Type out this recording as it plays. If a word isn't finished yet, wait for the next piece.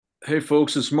Hey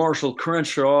folks, it's Marshall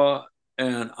Crenshaw,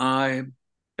 and I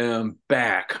am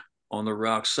back on the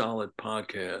Rock Solid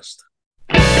podcast.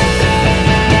 Make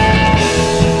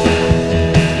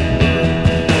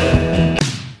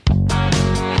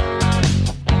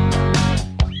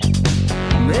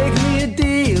me a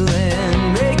deal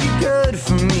and make it good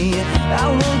for me. I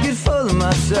won't get full of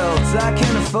myself, I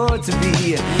can't afford to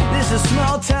be. This is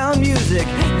small town music,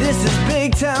 this is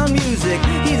big town music.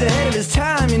 He's ahead of his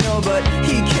time, but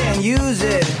he can't use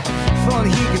it. If only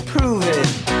he could prove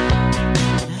it.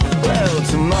 Well,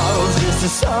 tomorrow's just a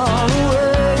song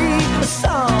away, a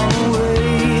song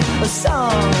away, a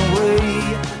song away.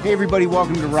 Hey everybody,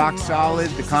 welcome to Rock Solid,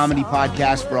 the comedy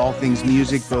podcast for all things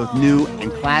music, both new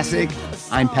and classic.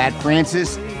 I'm Pat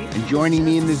Francis, and joining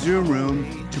me in the Zoom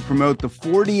room to promote the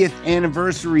 40th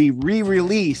anniversary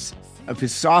re-release of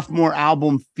his sophomore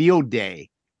album, Field Day.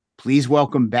 Please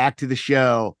welcome back to the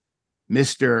show,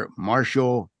 Mr.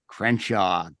 Marshall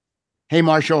Crenshaw. Hey,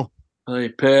 Marshall. Hey,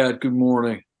 Pat, good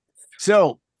morning.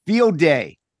 So, Field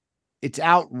Day, it's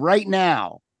out right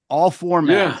now, all formats.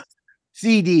 Yeah.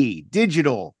 CD,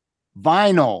 digital,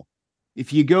 vinyl.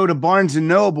 If you go to Barnes &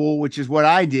 Noble, which is what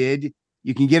I did,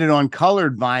 you can get it on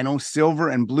colored vinyl, silver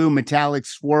and blue metallic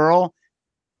swirl.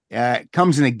 It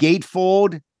comes in a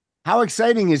gatefold. How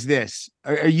exciting is this?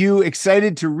 Are you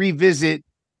excited to revisit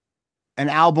an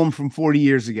album from 40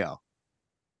 years ago?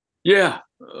 Yeah.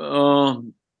 There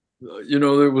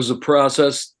was a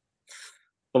process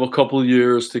of a couple of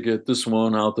years to get this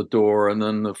one out the door. And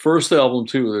then the first album,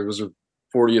 too, there was a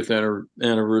 40th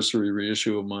anniversary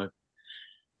reissue of my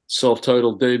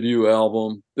self-titled debut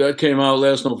album. That came out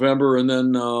last November, and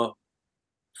then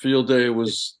Field Day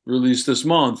was released this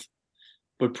month.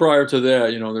 But prior to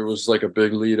that, there was like a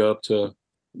big lead up to,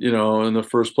 in the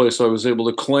first place, I was able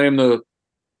to claim the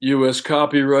U.S.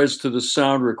 copyrights to the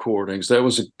sound recordings. That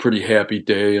was a pretty happy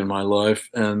day in my life.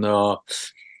 And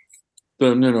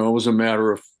then, it was a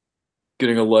matter of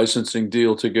getting a licensing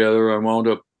deal together. I wound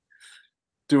up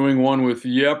doing one with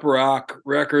Yep Rock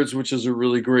Records, which is a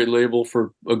really great label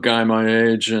for a guy my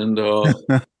age, and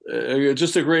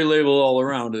just a great label all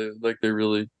around. Like they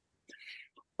really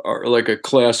are like a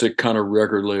classic kind of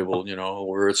record label,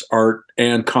 where it's art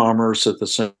and commerce at the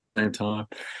same time.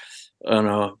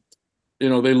 And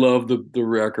they love the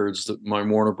records, my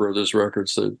Warner Brothers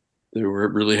records. That they were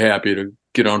really happy to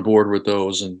get on board with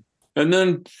those, and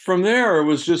then from there it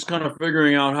was just kind of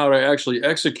figuring out how to actually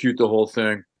execute the whole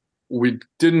thing. We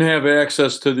didn't have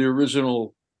access to the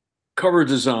original cover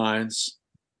designs,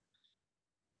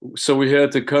 so we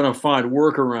had to kind of find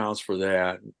workarounds for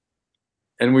that.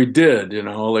 And we did,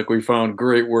 we found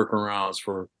great workarounds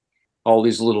for all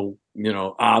these little,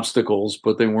 obstacles,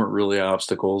 but they weren't really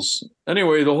obstacles.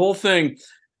 Anyway, the whole thing,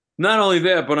 not only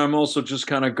that, but I'm also just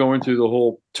kind of going through the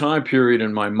whole time period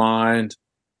in my mind,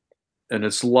 and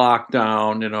it's locked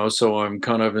down, so I'm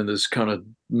kind of in this kind of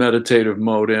meditative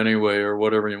mode anyway, or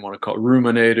whatever you want to call it,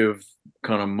 ruminative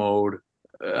kind of mode.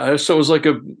 So it was like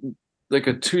a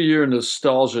 2-year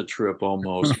nostalgia trip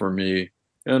almost for me.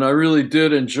 And I really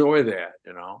did enjoy that,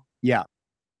 Yeah.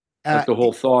 Like the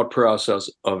whole thought process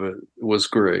of it was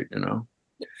great,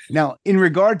 Now, in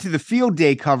regard to the Field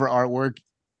Day cover artwork,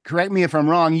 correct me if I'm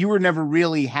wrong, you were never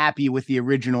really happy with the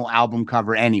original album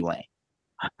cover anyway.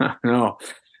 No,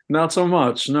 not so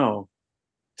much, no.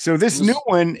 So this new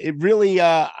one, it really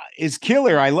is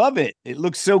killer. I love it. It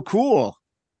looks so cool.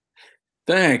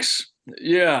 Thanks.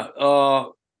 Yeah,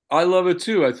 I love it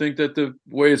too. I think that the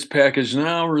way it's packaged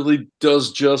now really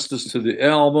does justice to the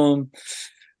album.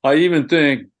 I even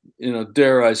think,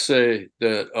 dare I say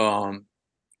that,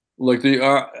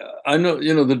 I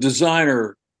know, the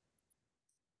designer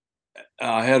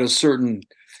had a certain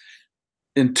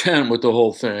intent with the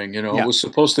whole thing. It was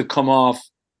supposed to come off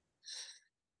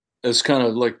as kind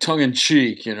of like tongue in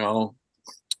cheek,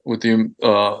 with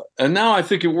the, and now I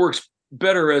think it works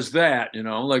better as that,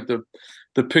 like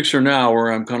the picture now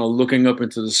where I'm kind of looking up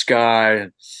into the sky,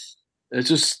 and it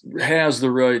just has the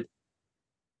right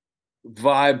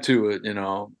vibe to it,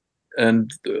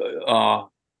 and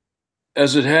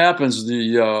as it happens,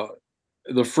 the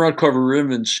front cover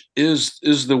image is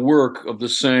the work of the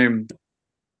same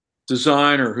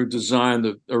designer who designed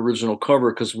the original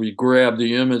cover, because we grabbed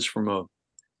the image from a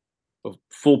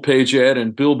full page ad in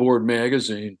Billboard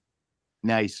magazine.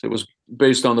 Nice. It was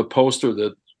based on the poster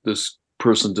that this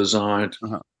person designed.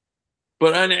 Uh-huh.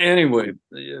 But anyway,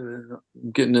 I'm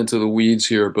getting into the weeds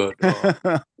here, but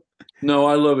no,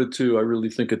 I love it too. I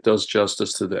really think it does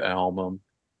justice to the album.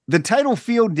 The title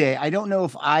Field Day, I don't know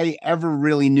if I ever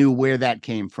really knew where that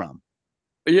came from.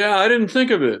 Yeah, I didn't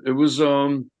think of it. It was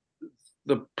the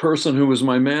person who was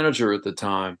my manager at the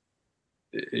time.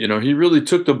 he really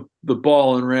took the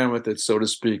ball and ran with it, so to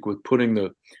speak, with putting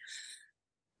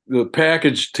the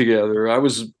package together.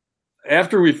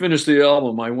 After we finished the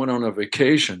album, I went on a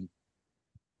vacation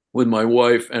with my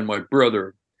wife and my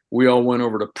brother. We all went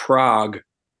over to Prague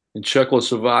in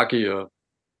Czechoslovakia,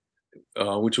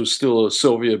 which was still a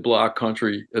Soviet bloc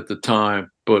country at the time.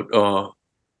 But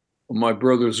my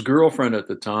brother's girlfriend at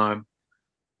the time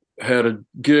had a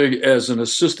gig as an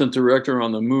assistant director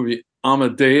on the movie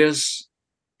Amadeus,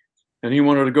 and he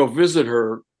wanted to go visit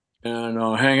her and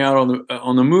hang out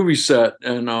on the movie set.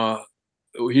 And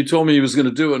he told me he was going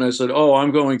to do it, and I said, "Oh,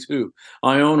 I'm going too.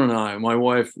 Ione and my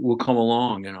wife, will come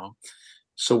along."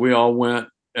 So we all went,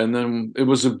 and then it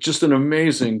was just an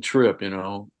amazing trip.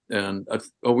 And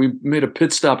we made a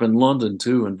pit stop in London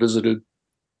too, and visited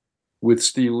with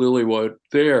Steve Lillywhite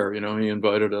there. He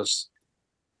invited us.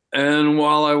 And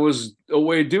while I was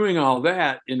away doing all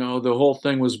that, the whole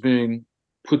thing was being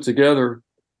put together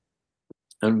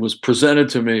and was presented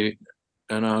to me.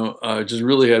 And I just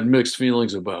really had mixed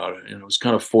feelings about it. It was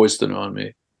kind of foisted on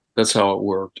me. That's how it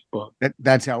worked. But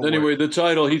that's how it anyway, worked. The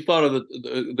title, he thought of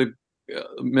the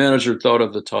manager thought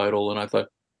of the title, and I thought,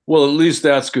 well, at least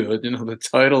that's good. The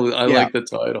title, I like the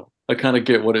title. I kind of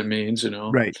get what it means,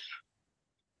 Right.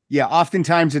 Yeah,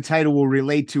 oftentimes a title will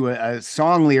relate to a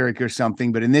song lyric or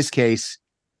something, but in this case,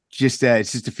 it's just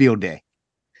a field day.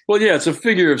 Well, yeah, it's a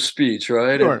figure of speech,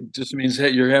 right? Sure. It just means, hey,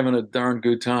 you're having a darn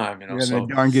good time, You're having a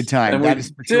darn good time. And that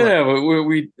is for sure.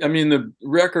 I mean, the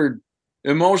record,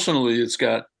 emotionally, it's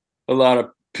got a lot of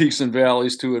peaks and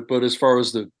valleys to it, but as far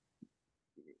as the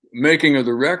making of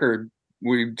the record,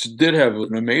 we did have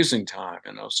an amazing time,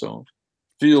 so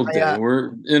field day.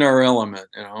 We're in our element,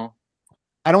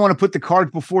 I don't want to put the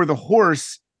cart before the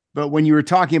horse, but when you were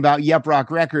talking about Yep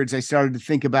Rock Records, I started to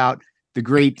think about the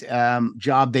great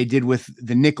job they did with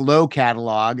the Nick Lowe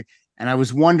catalog. And I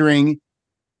was wondering,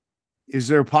 is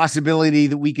there a possibility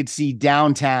that we could see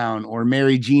Downtown or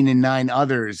Mary Jean and 9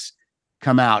 Others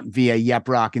come out via Yep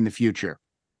Rock in the future?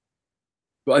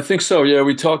 I think so. Yeah,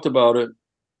 we talked about it.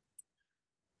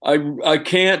 I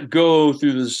can't go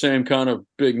through the same kind of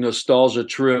big nostalgia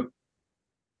trip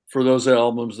for those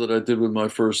albums that I did with my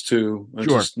first two. I'm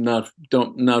just not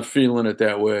feeling it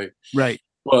that way. Right.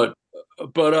 But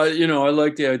I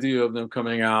like the idea of them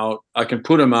coming out. I can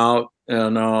put them out,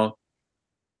 and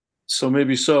so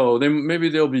maybe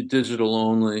they'll be digital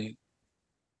only.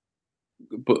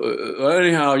 But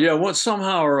anyhow, yeah,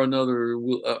 somehow or another,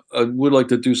 I would like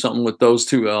to do something with those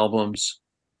two albums.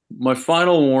 My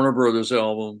final Warner Brothers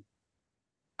album,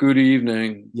 Good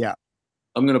Evening. Yeah.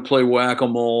 I'm going to play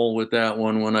whack-a-mole with that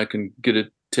one when I can get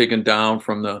it taken down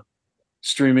from the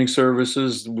streaming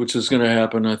services, which is going to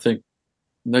happen, I think,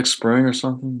 next spring or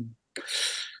something.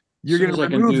 You're going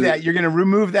to remove that. You're going to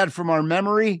remove that from our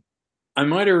memory. I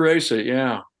might erase it.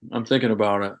 Yeah, I'm thinking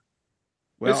about it.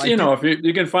 Well, if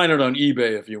you can find it on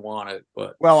eBay if you want it,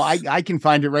 but I can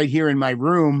find it right here in my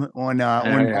room on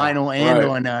vinyl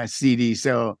and on CD.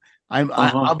 So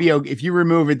I'll be okay. If you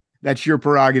remove it, that's your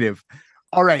prerogative.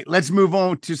 All right, let's move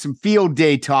on to some field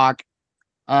day talk.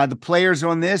 The players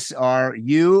on this are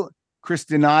you, Chris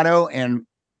Donato, and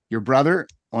your brother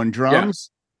on drums.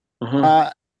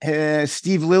 Yeah.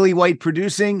 Steve Lillywhite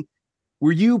producing.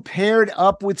 Were you paired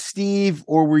up with Steve,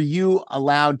 or were you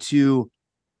allowed to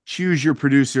choose your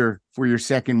producer for your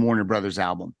second Warner Brothers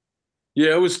album?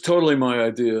 Yeah, it was totally my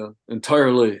idea,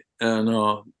 entirely. And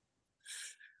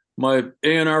my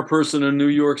A&R person in New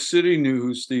York City knew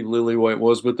who Steve Lillywhite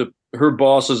was, but her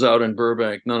bosses out in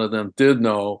Burbank, none of them did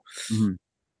know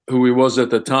who he was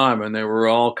at the time, and they were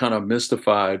all kind of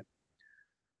mystified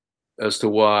as to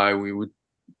why we would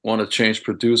want to change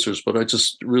producers. But I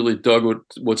just really dug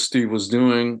what Steve was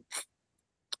doing.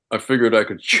 I figured I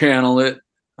could channel it.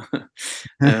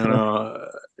 And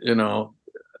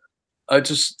I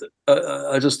just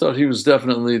thought he was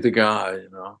definitely the guy,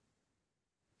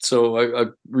 so I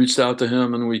reached out to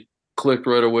him, and we clicked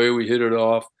right away. We hit it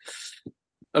off.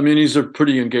 I mean, he's a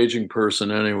pretty engaging person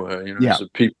anyway. He's a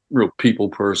real people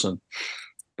person.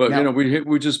 But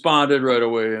we just bonded right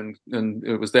away, and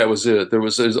that was it. It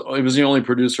was the only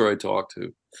producer I talked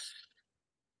to.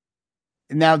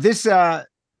 Now this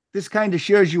kind of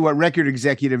shows you what record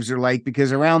executives are like,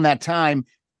 because around that time,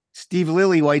 Steve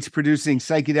Lillywhite's producing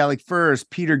Psychedelic Furs,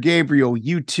 Peter Gabriel,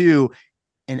 U2,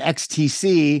 and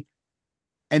XTC,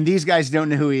 and these guys don't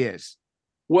know who he is.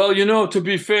 Well, to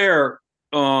be fair,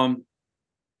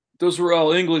 those were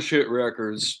all English hit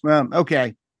records. Well,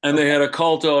 okay. And they had a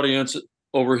cult audience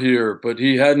over here, but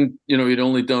he hadn't, he'd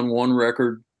only done one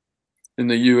record in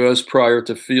the U.S. prior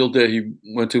to Field Day. He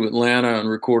went to Atlanta and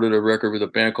recorded a record with a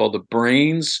band called The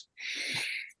Brains.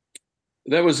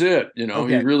 That was it. You know,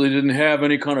 he Okay. really didn't have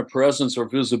any kind of presence or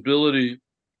visibility.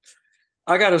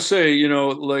 I got to say, you know,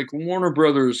 like Warner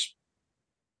Brothers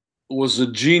was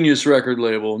a genius record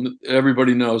label, and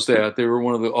everybody knows that. They were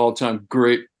one of the all-time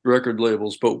great record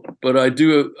labels. But I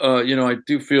do, you know, I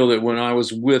do feel that when I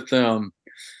was with them,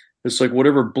 it's like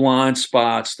whatever blind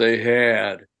spots they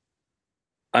had,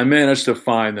 I managed to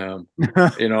find them.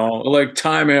 You know, like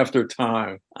time after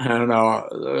time. I don't know.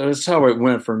 That's how it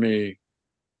went for me.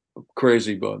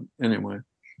 Crazy, but anyway.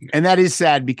 And that is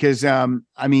sad because, I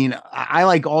mean, I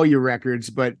like all your records,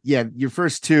 but yeah, your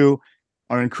first two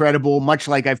are incredible. Much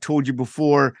like I've told you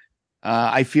before,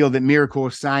 I feel that Miracle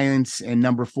of Silence and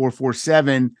Number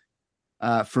 447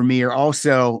 for me are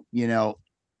also, you know,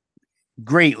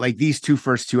 great. Like these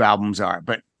first two albums are,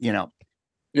 but you know,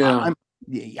 Yeah.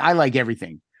 I like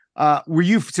everything. So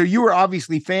you were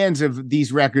obviously fans of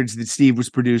these records that Steve was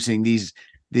producing,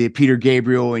 the Peter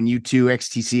Gabriel and U2,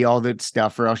 XTC, all that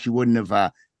stuff, or else you wouldn't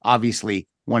have obviously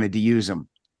wanted to use them.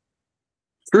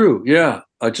 True. Yeah.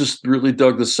 I just really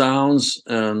dug the sounds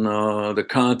and the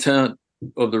content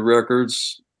of the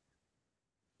records.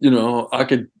 You know, I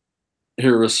could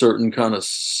hear a certain kind of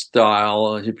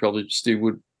style. Steve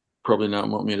would probably not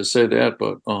want me to say that,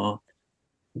 but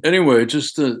anyway,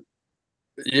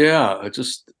 yeah,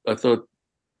 I thought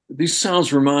these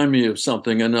sounds remind me of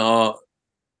something. And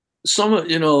some of,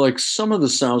 you know, like some of the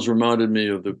sounds reminded me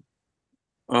of this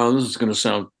is going to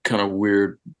sound kind of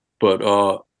weird, but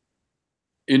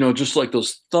you know, just like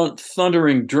those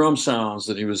thundering drum sounds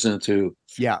that he was into.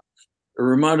 Yeah. It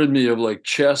reminded me of like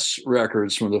Chess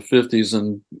records from the 50s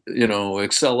and, you know,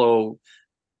 Excello.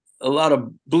 A lot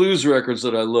of blues records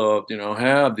that I loved, you know,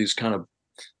 have these kind of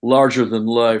larger than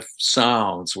life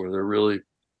sounds where they're really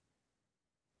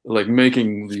like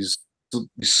making these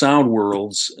sound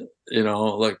worlds, you know,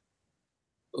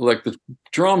 like the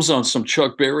drums on some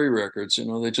Chuck Berry records, you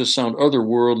know, they just sound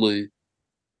otherworldly.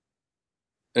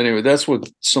 Anyway, that's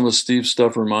what some of Steve's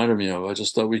stuff reminded me of. I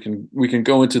just thought we can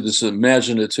go into this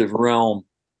imaginative realm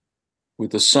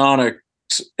with the sonic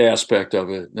aspect of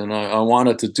it, and I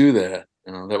wanted to do that.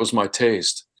 You know, that was my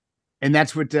taste. And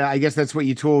that's what I guess that's what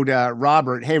you told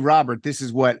Robert. Hey, Robert, this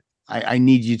is what I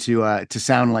need you to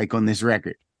sound like on this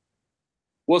record.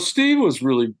 Well, Steve was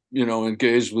really, you know,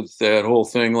 engaged with that whole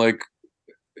thing. Like,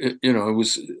 you know, it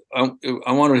was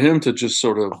I wanted him to just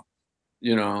sort of,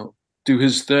 you know, do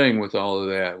his thing with all of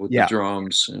that, with the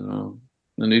drums, you know,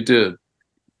 and he did.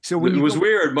 So when it was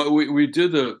weird, but we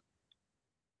did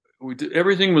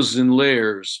everything was in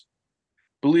layers.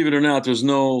 Believe it or not, there's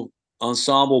no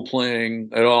ensemble playing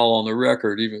at all on the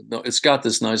record, even though it's got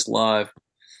this nice live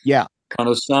kind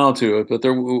of sound to it. But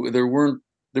there was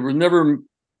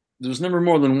never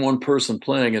more than one person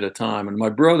playing at a time. And my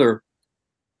brother,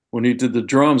 when he did the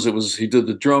drums, he did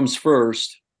the drums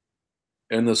first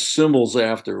and the cymbals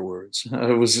afterwards.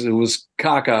 It was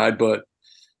cockeyed, but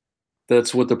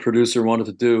that's what the producer wanted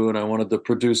to do, and I wanted the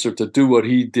producer to do what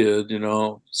he did, you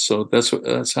know. So that's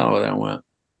how that went. A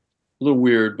little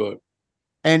weird, but.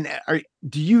 And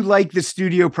do you like the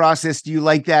studio process? Do you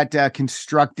like that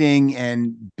constructing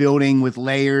and building with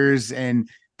layers and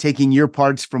taking your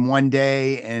parts from one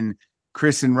day and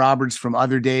Chris and Robert's from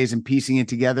other days and piecing it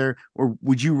together? Or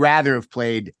would you rather have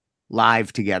played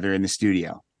live together in the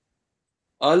studio?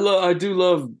 I do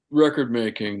love record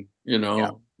making, you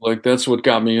know, like that's what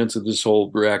got me into this whole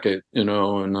racket, you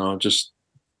know, and just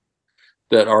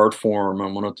that art form. I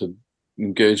wanted to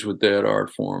engage with that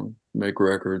art form, make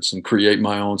records and create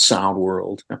my own sound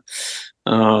world.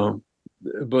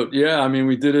 But yeah, I mean,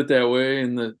 we did it that way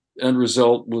and the end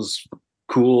result was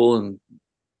cool and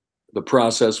the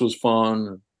process was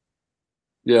fun.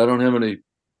 Yeah, I don't have any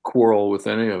quarrel with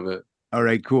any of it. All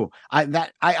right, cool.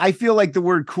 I feel like the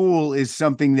word "cool" is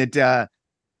something that that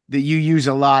you use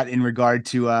a lot in regard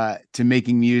to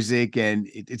making music, and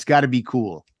it's got to be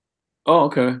cool. Oh,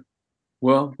 okay.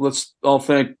 Well, let's all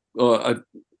thank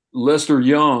Lester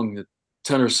Young, the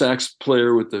tenor sax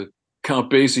player with the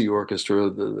Count Basie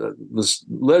Orchestra. This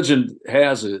legend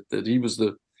has it that he was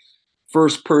the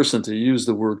first person to use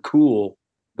the word "cool"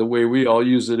 the way we all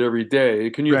use it every day.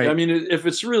 Can you? Right. I mean, if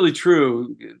it's really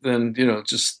true, then you know,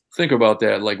 just think about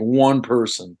that. Like one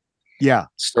person,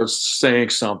 starts saying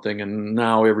something, and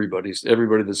now everybody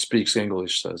that speaks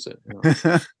English says it. You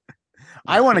know?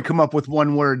 I want to come up with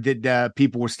one word that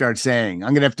people will start saying.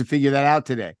 I'm gonna have to figure that out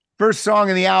today. First song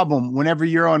on the album, "Whenever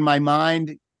You're on My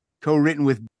Mind," co-written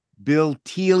with Bill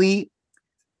Teely.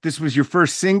 This was your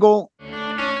first single.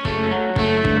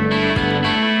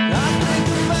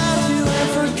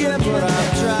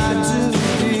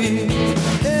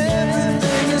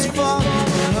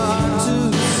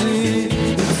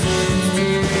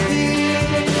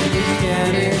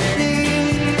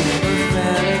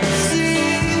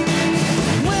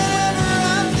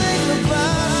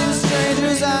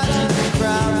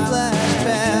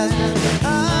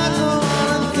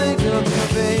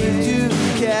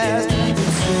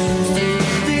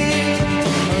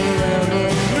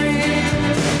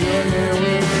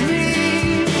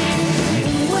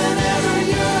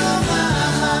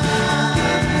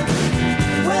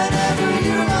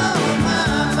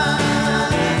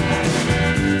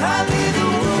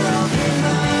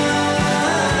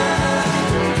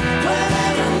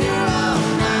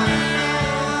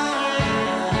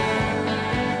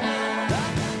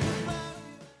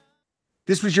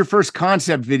 This was your first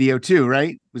concept video too,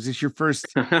 right? Was this your first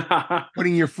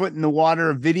putting your foot in the water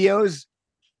of videos?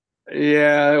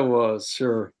 Yeah, it was,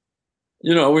 sure.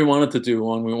 We wanted to do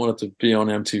one. We wanted to be on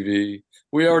MTV.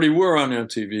 We already were on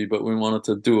MTV, but we wanted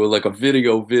to do like a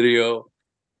video.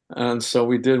 And so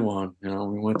we did one.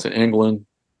 We went to England.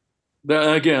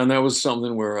 That was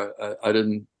something where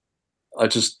I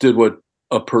just did what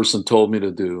a person told me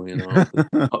to do.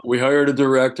 We hired a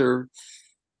director.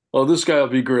 Oh, this guy will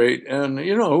be great. And,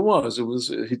 he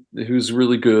was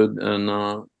really good. And,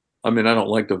 I don't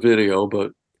like the video,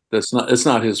 but it's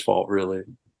not his fault, really.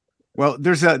 Well,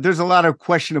 there's a lot of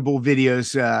questionable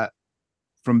videos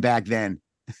from back then.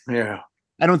 Yeah.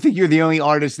 I don't think you're the only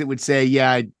artist that would say, yeah,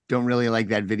 I don't really like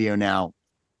that video now.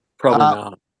 Probably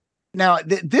not. Now,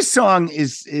 this song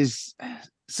is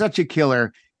such a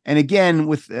killer. And again,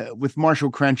 with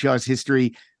Marshall Crenshaw's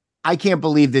history, I can't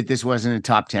believe that this wasn't a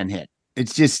top 10 hit.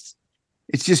 It's just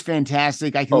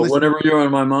fantastic. I can listen. Whenever you're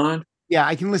on my mind. Yeah,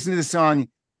 I can listen to the song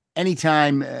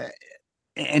anytime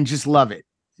and just love it.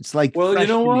 It's like, well, you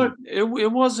know what? It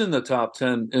was in the top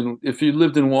 10. And if you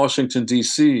lived in Washington,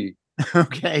 D.C.,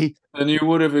 okay, then you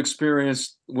would have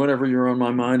experienced Whenever You're on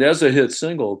My Mind as a hit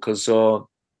single. Because,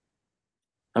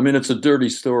 it's a dirty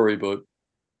story, but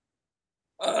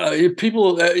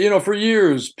people, for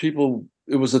years,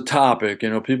 it was a topic.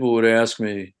 People would ask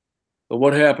me,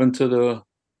 what happened to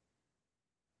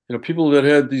the people that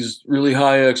had these really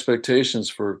high expectations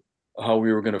for how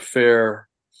we were going to fare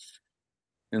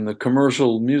in the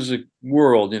commercial music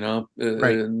world,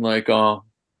 right. And like, what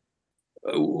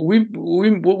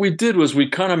we did was we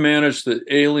kind of managed to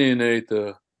alienate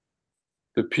the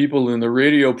people in the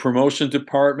radio promotion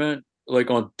department,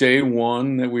 like on day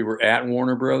one that we were at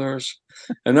Warner Brothers.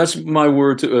 And that's my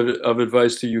word of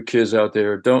advice to you kids out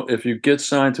there. If you get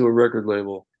signed to a record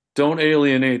label, don't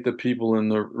alienate the people in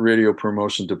the radio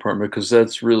promotion department, because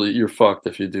you're fucked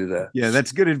if you do that. Yeah,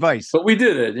 that's good advice. But we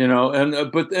did it,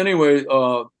 and but anyway,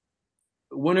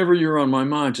 Whenever You're on My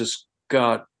Mind just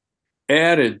got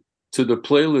added to the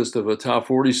playlist of a top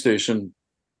 40 station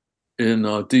in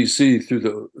DC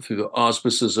through the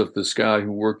auspices of this guy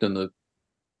who worked in the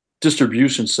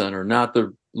distribution center, not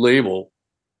the label.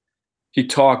 He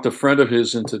talked a friend of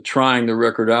his into trying the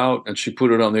record out, and she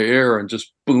put it on the air, and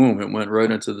just boom, it went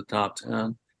right into the top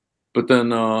 10. But then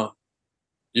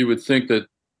you would think that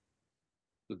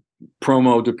the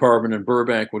promo department in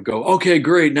Burbank would go, okay,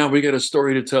 great, now we got a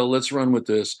story to tell, let's run with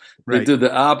this. Right. They did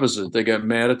the opposite. They got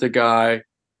mad at the guy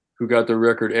who got the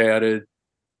record added.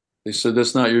 They said,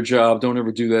 that's not your job, don't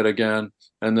ever do that again.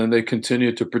 And then they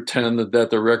continued to pretend that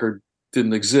the record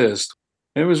didn't exist.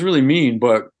 And it was really mean,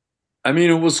 but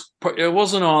it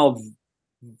wasn't all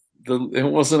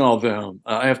them.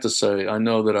 I have to say, I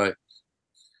know that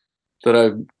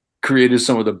I created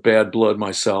some of the bad blood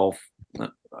myself.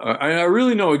 I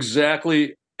really know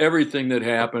exactly everything that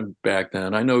happened back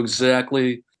then. I know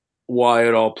exactly why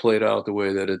it all played out the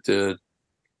way that it did.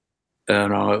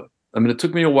 And it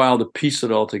took me a while to piece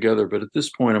it all together, but at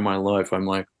this point in my life, I'm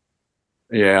like,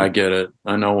 yeah, I get it.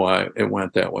 I know why it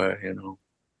went that way,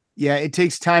 Yeah, it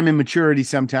takes time and maturity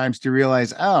sometimes to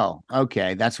realize, oh,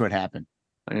 okay, that's what happened.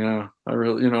 Yeah, I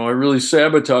really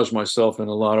sabotaged myself in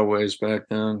a lot of ways back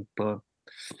then, but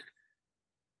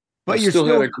I still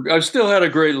had a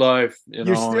great life. I have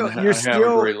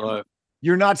a great life.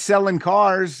 You're not selling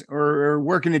cars or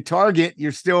working at Target.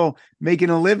 You're still making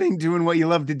a living doing what you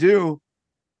love to do.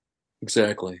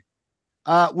 Exactly.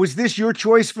 Was this your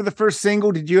choice for the first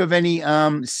single? Did you have any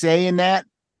say in that?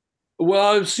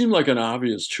 Well, it seemed like an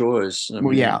obvious choice.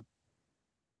 Yeah.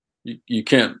 You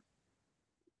can't,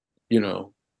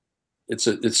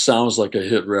 it sounds like a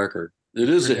hit record. It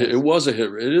is a hit. It was a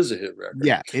hit. It is a hit record.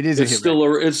 Yeah, it is.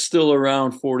 It's still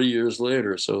around 40 years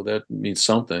later, so that means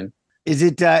something. Is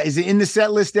it in the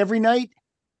set list every night?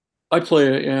 I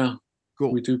play it. Yeah,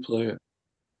 cool. We do play it.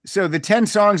 So the 10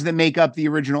 songs that make up the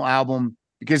original album,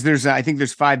 because I think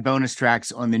there's 5 bonus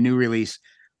tracks on the new release.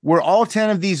 Were all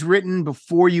 10 of these written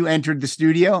before you entered the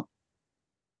studio?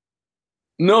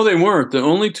 No, they weren't. The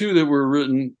only 2 that were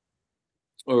written,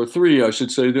 or 3, I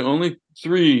should say, the only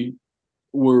 3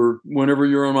 were Whenever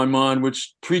You're on My Mind,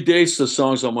 which predates the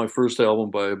songs on my first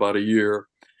album by about a year.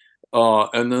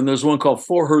 And then there's one called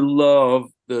For Her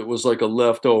Love that was like a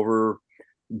leftover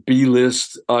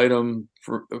B-list item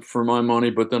for my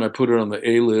money, but then I put it on the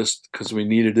A-list because we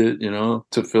needed it,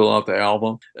 to fill out the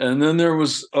album. And then there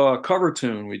was a cover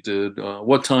tune we did,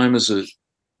 What Time Is It?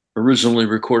 Originally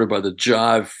recorded by the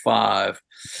Jive 5.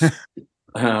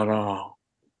 And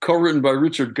co-written by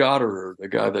Richard Goddard, the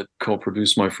guy that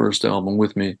co-produced my first album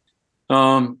with me.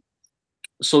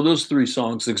 so those three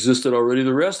songs existed already.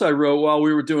 The rest I wrote while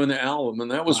we were doing the album,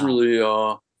 and that was Wow. really,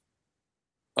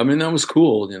 I mean, that was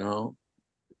cool. You know,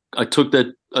 I took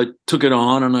it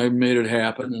on, and I made it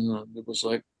happen, and it was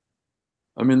like,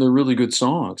 I mean, they're really good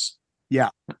songs, Yeah.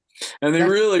 and they That's-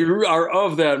 really are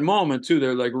of that moment too.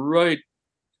 They're like right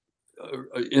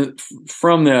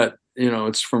from that. You know,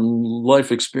 it's from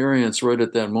life experience right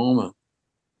at that moment.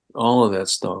 All of that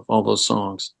stuff, all those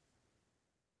songs.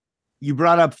 You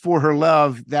brought up For Her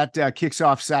Love. That kicks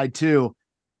off side 2.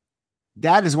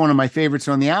 That is one of my favorites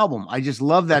on the album. I just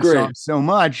love that Great. song so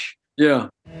much. Yeah.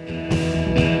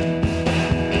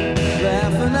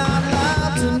 Laughing out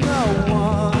loud to no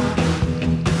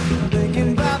one,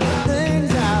 thinking about the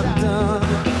things I've done.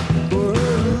 For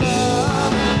her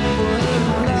love, for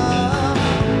her love,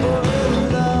 for her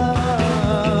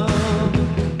love.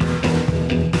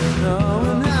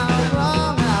 Knowing how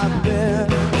wrong I've been,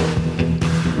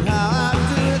 how I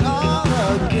do it all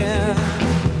again.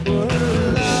 For her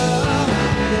love,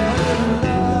 for her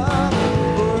love,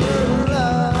 for her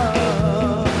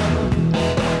love.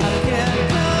 I can't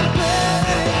compare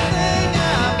anything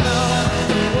I've known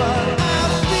to what I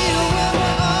feel when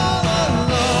we're all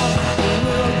alone.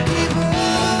 We'll keep her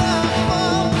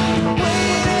on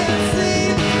wait and see.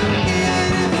 Even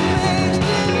if it makes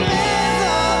demands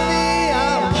on me,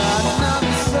 I'm riding on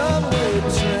the subway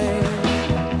train,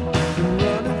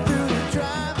 running through the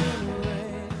driving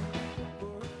rain.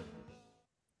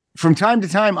 From time to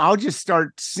time, I'll just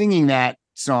start singing that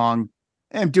song.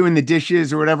 I'm doing the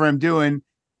dishes or whatever I'm doing.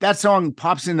 That song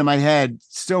pops into my head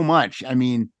so much. I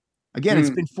mean, again, it's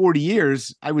been 40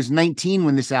 years. I was 19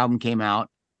 when this album came out,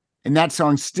 and that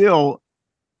song still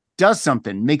does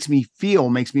something, makes me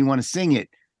want to sing it.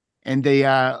 And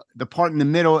the part in the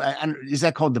middle, is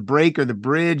that called the break or the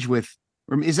bridge or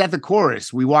is that the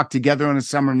chorus? We walk together on a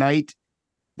summer night.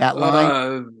 That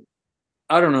line.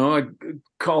 I don't know. I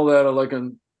call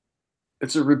that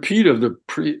it's a repeat of the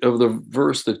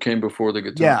verse that came before the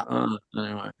guitar.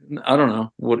 Anyway, I don't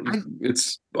know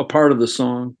it's a part of the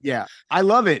song. Yeah, I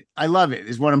love it. I love it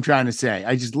is what I'm trying to say.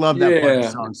 I just love that part of the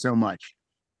Yeah. song so much.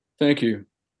 Thank you.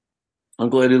 I'm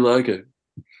glad you like it.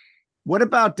 What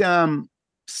about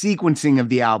sequencing of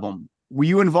the album? Were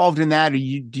you involved in that, or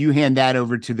do you hand that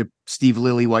over to the Steve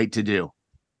Lillywhite to do?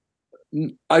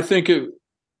 I think that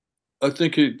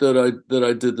I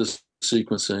did the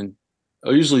sequencing.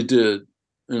 I usually did,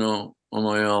 you know, on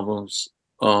my albums.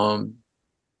 You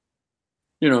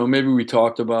know, maybe we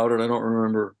talked about it. I don't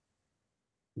remember,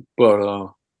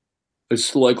 but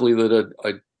it's likely that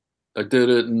I did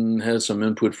it and had some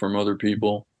input from other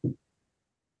people.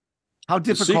 How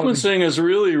The difficult? sequencing is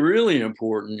really, really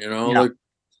important. You know, Yeah. like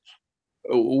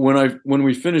when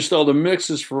we finished all the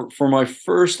mixes for my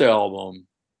first album,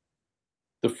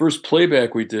 the first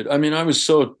playback we did. I mean, I was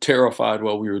so terrified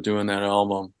while we were doing that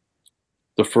album,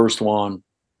 the first one.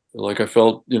 Like I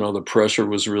felt, you know, the pressure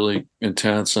was really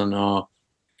intense, and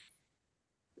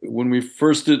when we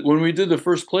did the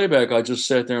first playback, I just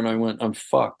sat there and I went, I'm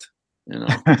fucked, you know.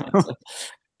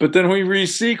 But then we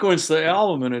resequenced the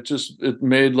album, and it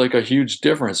made like a huge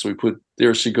difference. We put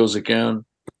There She Goes Again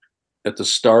at the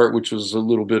start, which was a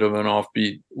little bit of an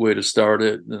offbeat way to start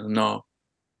it. No.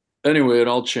 Anyway, it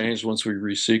all changed once we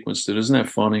resequenced it. Isn't that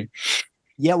funny?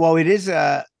 Yeah, well, it is.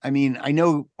 I mean, I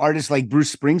know artists like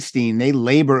Bruce Springsteen, they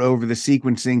labor over the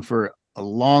sequencing for a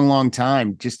long, long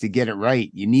time just to get it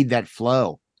right. You need that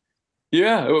flow.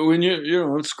 Yeah, when you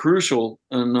know, it's crucial,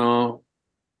 and that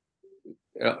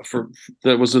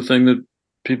was the thing that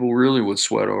people really would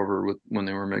sweat over when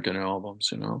they were making albums,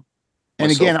 you know.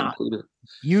 And again, included.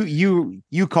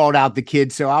 you called out the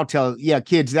kids, so I'll tell. Yeah,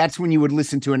 kids, that's when you would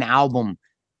listen to an album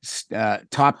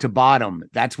top to bottom.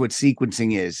 That's what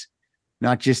sequencing is,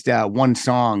 not just one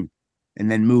song and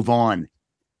then move on.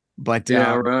 But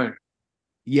yeah, right.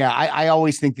 Yeah, I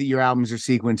always think that your albums are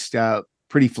sequenced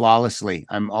pretty flawlessly.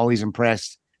 I'm always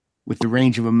impressed with the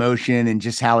range of emotion and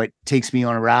just how it takes me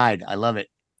on a ride. I love it.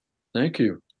 Thank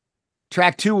you.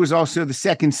 Track 2 was also the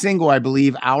second single, I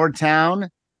believe, Our Town.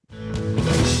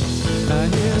 I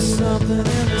hear something in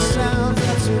the sound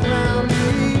that's around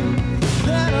me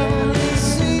that only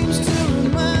seems to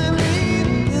remind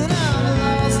me that I'm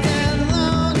lost and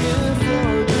longing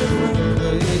for a different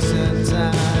place and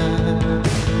time.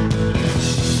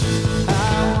 I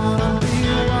wanna be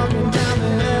walking down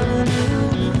the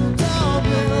avenue, tall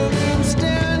buildings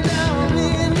staring down on me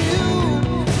and you,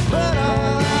 but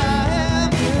all I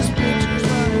have is pictures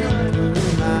running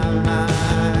through my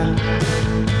mind.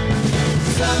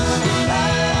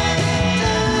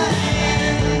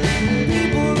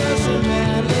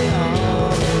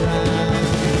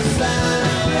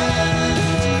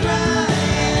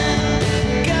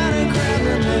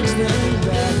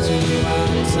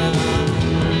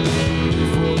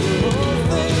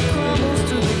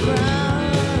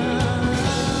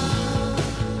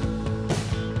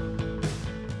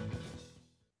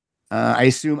 I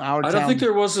assume Our I don't think Town.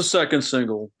 there was a second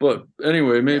single, but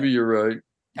anyway, maybe you're right.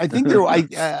 I think there.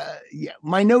 Yeah,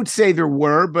 my notes say there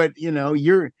were, but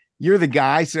you're the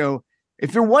guy. So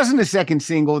if there wasn't a second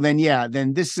single, then yeah,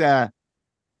 then this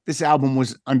album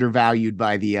was undervalued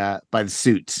by the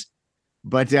Suits.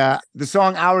 But the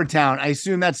song Our Town, I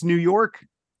assume that's New York.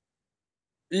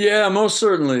 Yeah, most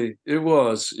certainly it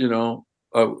was.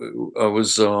 I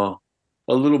was a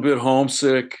little bit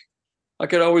homesick. I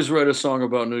could always write a song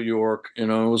about New York. It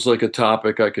was like a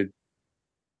topic I could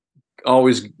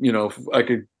always, I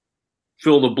could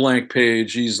fill the blank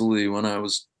page easily when I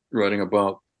was writing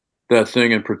about that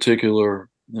thing in particular.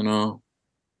 And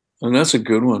that's a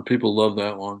good one. People love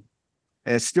that one.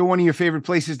 It's still one of your favorite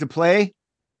places to play.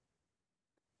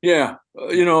 Yeah.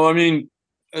 I mean,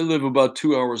 I live about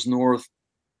 2 hours north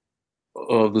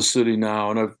of the city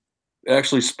now, and I've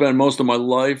actually spent most of my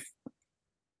life,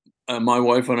 my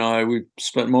wife and I, we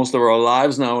spent most of our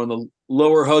lives now in the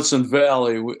lower Hudson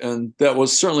Valley, and that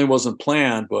certainly wasn't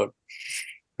planned, but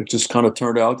it just kind of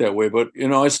turned out that way. But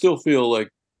I still feel like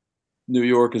New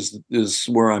York is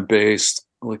where I'm based,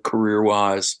 like career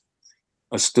wise.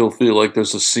 I still feel like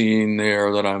there's a scene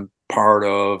there that I'm part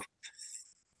of,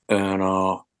 and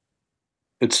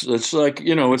it's like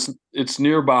it's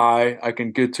nearby. I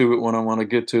can get to it when I want to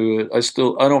get to it. I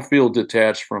don't feel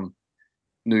detached from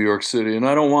New York City, and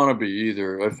I don't want to be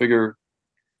either. I figure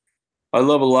I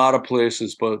love a lot of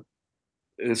places, but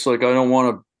it's like I don't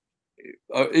want to.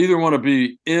 I either want to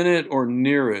be in it or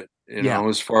near it. Yeah.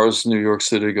 As far as New York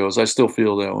City goes, I still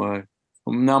feel that way.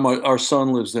 Now our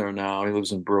son lives there now. He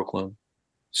lives in Brooklyn,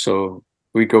 so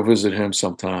we go visit him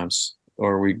sometimes,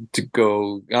 or we to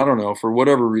go. I don't know, for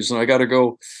whatever reason. I got to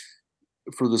go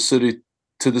for the city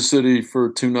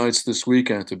for 2 nights this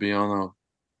weekend to be on the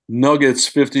Nuggets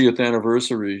 50th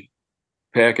anniversary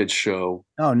package show.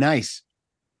 Oh, nice.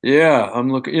 Yeah,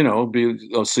 I'm looking.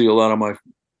 I'll see a lot of my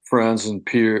friends and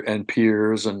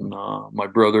peers, and my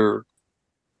brother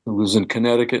who lives in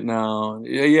Connecticut now.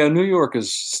 Yeah. New York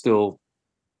is still.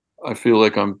 I feel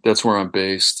like that's where I'm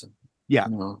based. Yeah.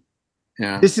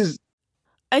 Yeah. This is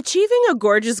Achieving a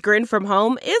gorgeous grin from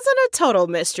home isn't a total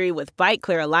mystery with Bite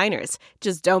Clear aligners.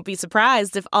 Just don't be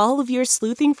surprised if all of your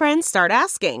sleuthing friends start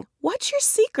asking, "What's your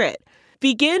secret?"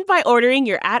 Begin by ordering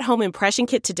your at-home impression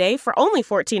kit today for only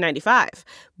 $14.95.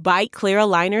 Bite Clear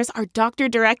aligners are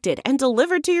doctor-directed and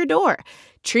delivered to your door.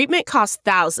 Treatment costs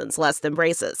thousands less than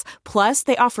braces. Plus,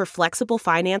 they offer flexible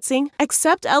financing,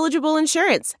 accept eligible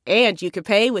insurance, and you can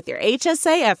pay with your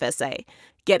HSA FSA.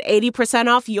 Get 80%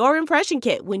 off your impression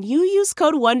kit when you use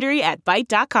code WONDERY at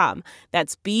Byte.com.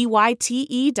 That's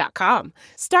BYTE.com.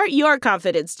 Start your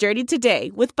confidence journey today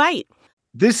with Byte.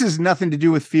 This has nothing to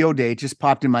do with Field Day. It just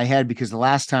popped in my head because the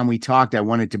last time we talked, I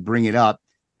wanted to bring it up,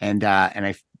 and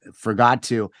I forgot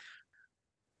to.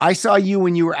 I saw you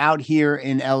when you were out here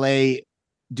in LA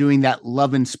doing that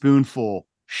Love and Spoonful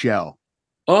show.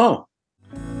 Oh.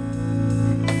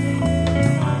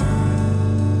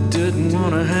 Didn't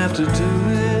want to have to do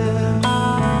it.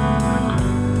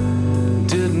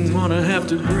 Didn't want to have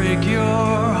to break your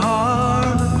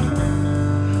heart.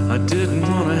 I didn't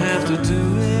want to have to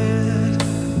do it.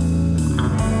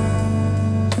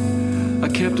 I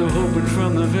kept hoping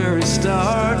from the very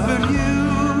start, but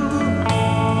you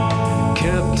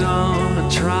kept on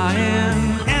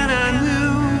trying, and I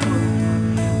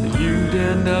knew that you'd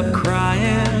end up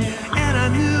crying, and I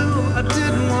knew I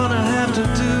didn't want to have to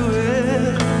do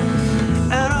it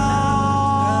at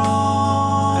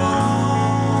all.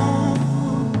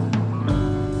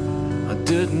 I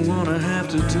didn't want to have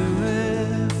to do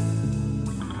it.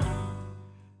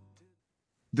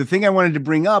 The thing I wanted to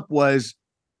bring up was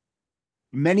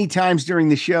many times during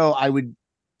the show, I would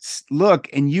look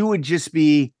and you would just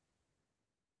be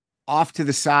off to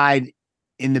the side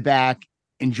in the back,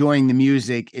 enjoying the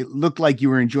music. It looked like you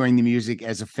were enjoying the music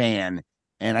as a fan,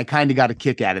 and I kind of got a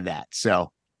kick out of that.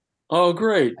 So, oh,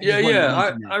 great.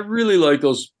 Yeah. I really like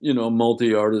those,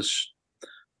 multi-artist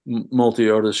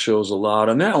shows a lot.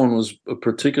 And that one was a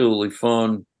particularly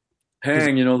fun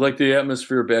hang, like the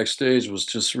atmosphere backstage was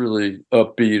just really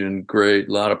upbeat and great.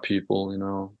 A lot of people,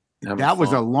 that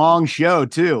was a long show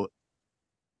too.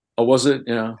 Oh, was it?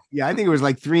 Yeah. Yeah. I think it was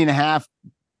like 3.5,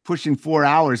 pushing 4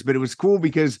 hours, but it was cool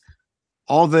because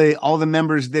all the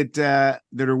members that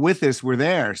are with us were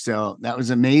there. So that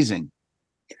was amazing.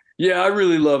 Yeah. I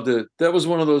really loved it. That was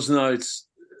one of those nights,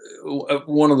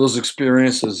 one of those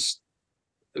experiences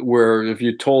where if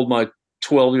you told my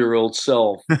 12-year-old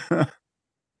self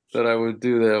that I would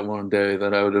do that one day,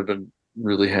 that I would have been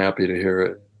really happy to hear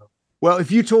it. Well,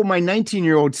 if you told my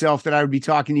 19-year-old self that I would be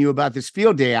talking to you about this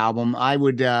Field Day album, I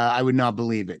would not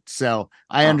believe it. So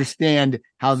I Oh, understand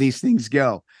how these things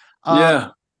go. Uh, yeah,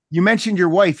 you mentioned your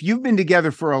wife. You've been together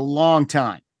for a long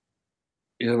time.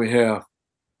 yeah, we have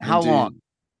How long?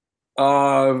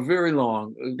 indeed. Very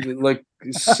long, like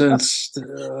since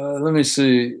let me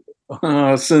see,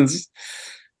 since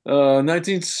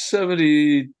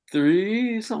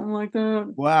 1973, something like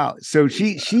that. Wow. So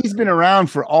she's been around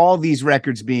for all these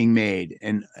records being made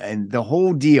and the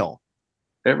whole deal.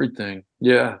 Everything.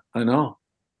 Yeah, I know.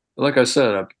 Like I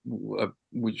said,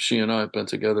 she and I have been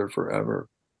together forever,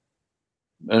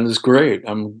 and it's great.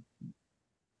 I'm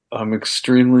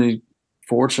extremely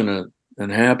fortunate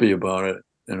and happy about it.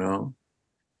 You know.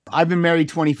 I've been married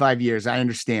 25 years. I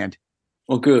understand.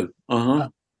 Well, good. Uh-huh. Uh,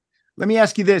 Let me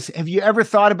ask you this. Have you ever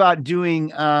thought about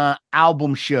doing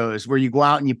album shows where you go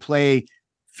out and you play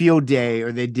Field Day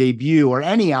or the debut or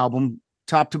any album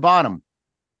top to bottom?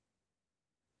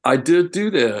 I did do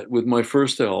that with my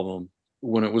first album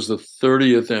when it was the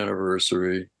 30th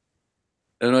anniversary,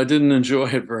 and I didn't enjoy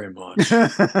it very much.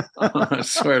 I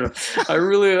swear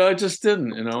I just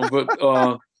didn't, but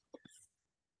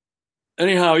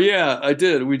anyhow, yeah, I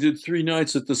did. We did 3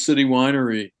 nights at the City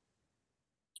Winery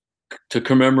to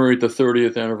commemorate the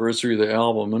 30th anniversary of the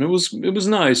album, and it was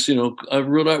nice.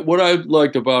 What I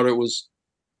liked about it was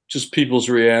just people's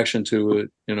reaction to it.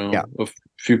 Yeah. A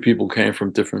few people came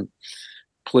from different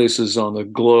places on the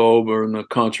globe or in the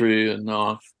country, and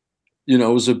it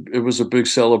was a big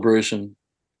celebration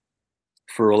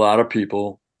for a lot of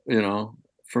people.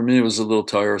 For me, it was a little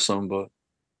tiresome, but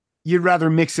You'd rather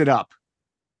mix it up.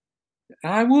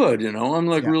 I would. I'm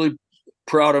like Yeah. really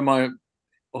proud of my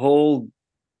whole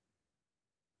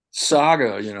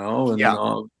saga. And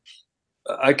Yeah.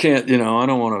 I can't. I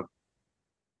don't want to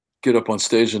get up on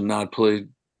stage and not play.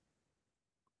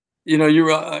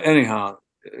 You're anyhow.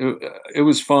 It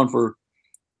was fun for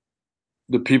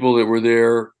the people that were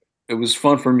there. It was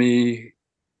fun for me,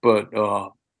 but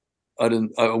I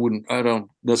don't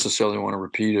necessarily want to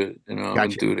repeat it. I wouldn't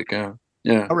Gotcha. do it again.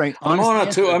 Yeah. All right. I'm Honest on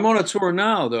a tour. answer. I'm on a tour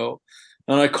now though.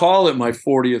 And I call it my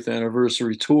 40th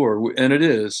anniversary tour, and it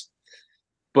is,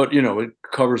 but it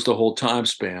covers the whole time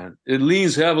span. It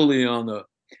leans heavily on the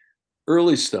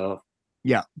early stuff,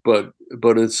 Yeah. but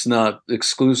it's not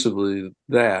exclusively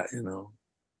that, and I'm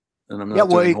Yeah. not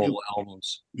doing whole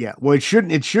albums. Yeah. Well, it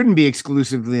shouldn't be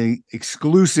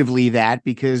exclusively that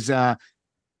because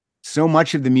so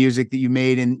much of the music that you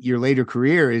made in your later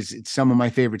career it's some of my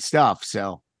favorite stuff.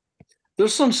 So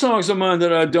There's some songs of mine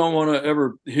that I don't want to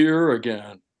ever hear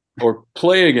again or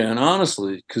play again,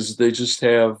 honestly, because they just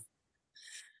have,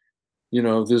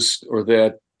 this or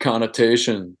that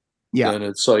connotation. yeah. And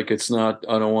it's like, it's not,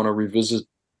 I don't want to revisit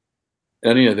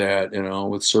any of that,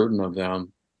 with certain of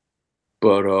them.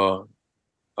 But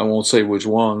I won't say which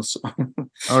ones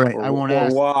All right. I or won't or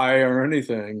ask. why or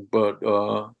anything, but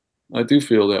I do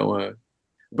feel that way.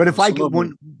 But if I Some could, of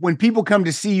them, when people come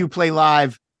to see you play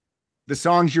live, the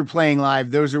songs you're playing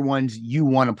live, those are ones you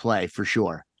want to play for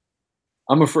sure.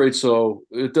 I'm afraid so.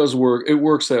 It does work. It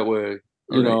works that way.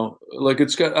 All right. Like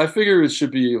I figure it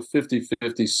should be a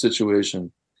 50-50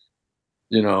 situation,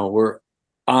 where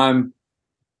I'm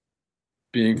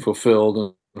being fulfilled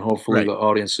and hopefully Right. the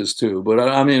audience is too. But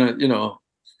I mean,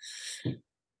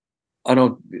 I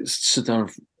don't sit down.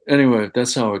 Anyway,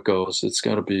 that's how it goes. It's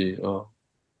got to be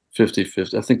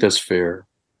 50-50. I think that's fair.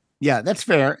 Yeah, that's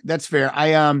fair. That's fair.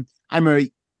 I'm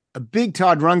a big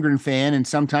Todd Rundgren fan, and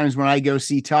sometimes when I go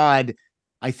see Todd,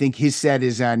 I think his set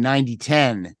is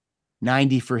 90-10,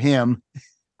 90 for him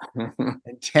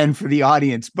and 10 for the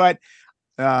audience. But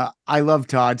I love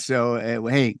Todd, so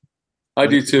hey, I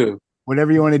do too.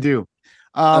 whatever you want to do.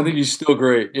 I think he's still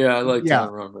great. Yeah, I like Yeah, Todd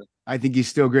Rundgren. I think he's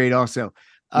still great. Also,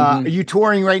 are Hmm. you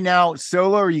touring right now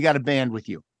solo, or you got a band with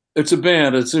you? It's a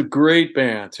band. It's a great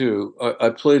band too. I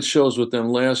played shows with them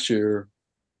last year.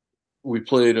 We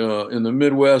played in the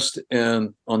Midwest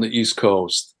and on the East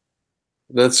Coast.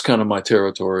 That's kind of my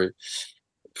territory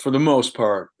for the most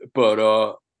part.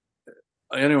 But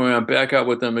anyway, I'm back out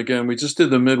with them again. We just did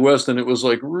the Midwest, and it was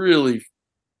like really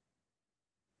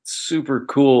super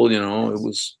cool. It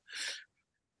was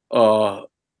uh,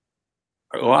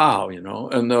 wow.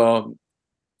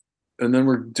 And then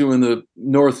we're doing the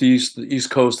Northeast, the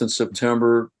East Coast in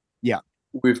September. Yeah.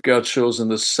 We've got shows in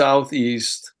the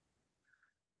Southeast,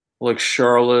 like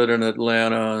Charlotte and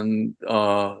Atlanta and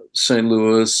St.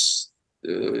 Louis.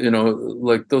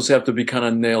 Like those have to be kind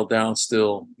of nailed down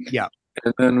still. Yeah.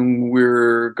 And then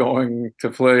we're going to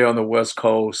play on the West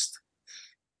Coast,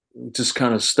 just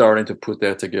kind of starting to put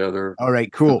that together All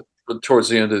right. Cool. towards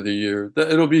the end of the year.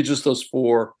 It'll be just those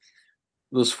four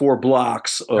those 4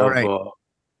 blocks All right.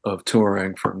 of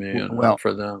touring for me and Well,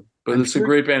 for them. But I'm it's sure- a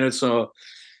great band. It's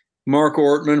Mark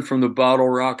Ortman from the Bottle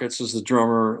Rockets is the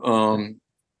drummer,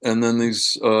 and then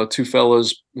these 2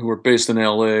 fellas who are based in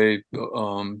L.A.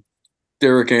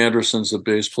 Derek Anderson's the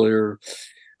bass player,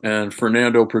 and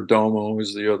Fernando Perdomo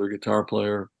is the other guitar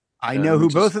player. I And know who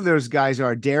just- both of those guys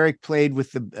are. Derek played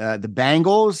with the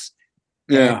Bangles.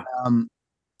 Yeah,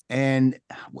 And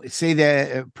say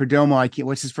that Perdomo. I can't.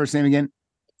 What's his first name again?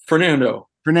 Fernando.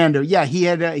 Fernando. Yeah,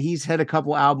 he's had a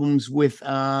couple albums with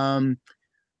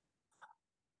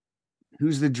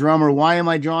who's the drummer? Why am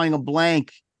I drawing a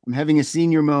blank? I'm having a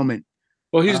senior moment.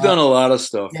 Well, he's done a lot of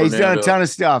stuff. Yeah, he's done a ton of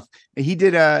stuff. He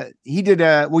did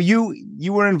well,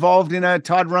 you were involved in a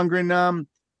Todd Rundgren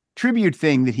tribute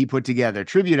thing that he put together,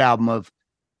 tribute album of.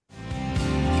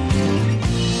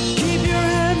 Keep your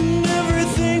head and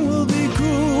everything will be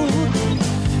cool.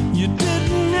 You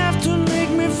didn't have to make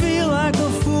me feel like a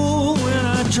fool when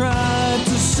I tried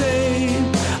to say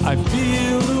I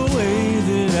feel the way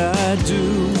that I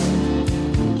do.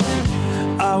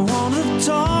 I want to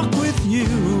talk with you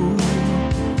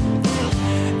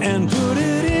and put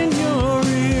it in your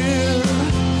ear,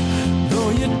 though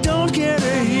you don't get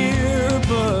to hear.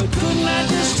 But couldn't I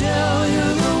just tell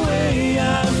you the way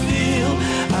I feel?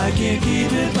 I can't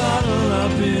keep it bottled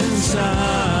up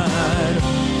inside.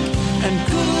 And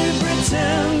could we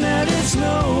pretend that it's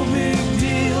no big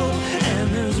deal and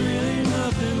there's really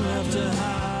nothing left to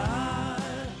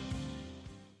hide?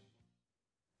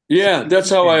 Yeah, that's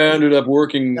how I ended up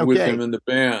working with Okay. him in the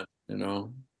band. You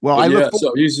know. Well, But I look.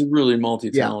 so he's really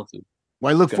multi-talented.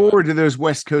 Well, I look guy. forward to those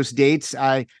West Coast dates.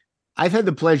 I've had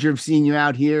the pleasure of seeing you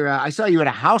out here. I saw you at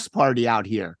a house party out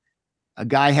here. A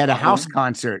guy had a house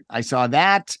concert. I saw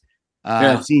that.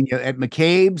 I've seen you at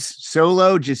McCabe's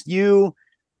solo, just you,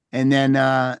 and then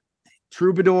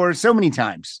Troubadour so many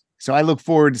times. So I look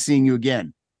forward to seeing you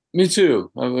again. Me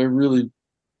too. I really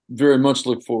very much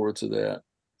look forward to that.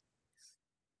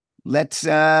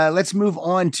 Let's move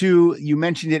on to, you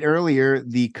mentioned it earlier,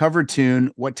 the cover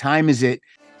tune. What time is it?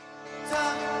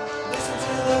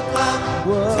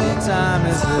 What time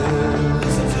is it?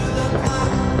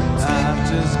 I've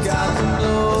just got to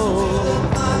know.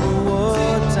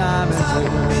 What time is it?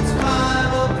 It's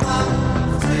 5 o'clock.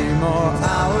 3 more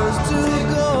hours to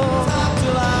go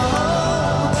till I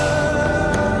hold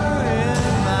her in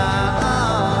my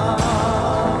arms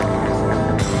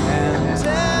and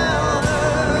tell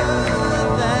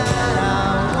her that I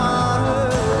want her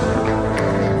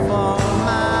for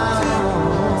my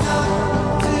own.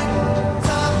 Tick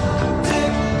tock,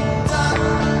 tick tock,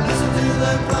 listen to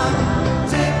the clock.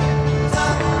 Tick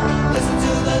tock, listen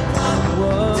to the clock.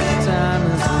 What time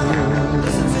is it?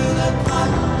 Listen to the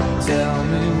clock. Tell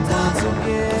me once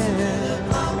again.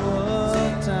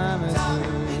 What time is it?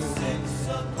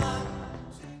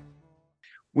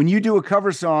 When you do a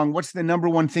cover song, what's the number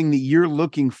one thing that you're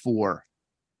looking for?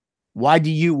 Why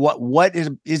do you, what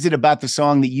is it about the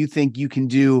song that you think you can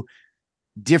do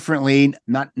differently,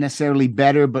 not necessarily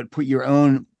better, but put your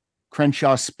own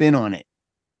Crenshaw spin on it?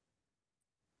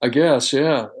 I guess,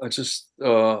 yeah. I just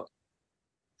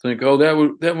think, oh,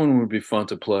 that one would be fun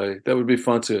to play. That would be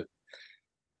fun to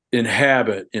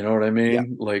inhabit. You know what I mean? Yeah.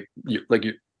 Like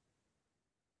you.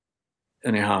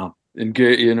 Anyhow,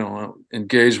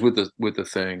 engage with the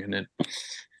thing. And it.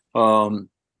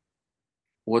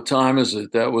 What time is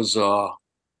it? That was it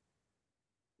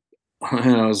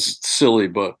was silly,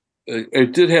 but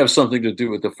it did have something to do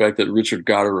with the fact that Richard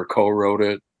Goddard co-wrote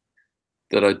it.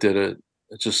 That I did it.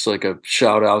 It's just like a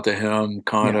shout out to him,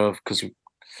 kind of, because I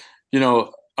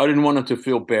didn't want him to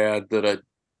feel bad that I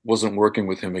wasn't working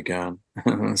with him again.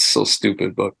 It's so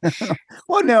stupid, but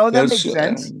Well, no, that makes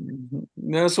sense.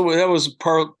 So that was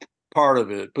part of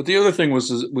it. But the other thing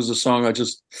was a song I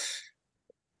just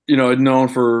I'd known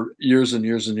for years and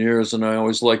years and years, and I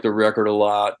always liked the record a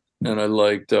lot, and I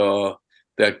liked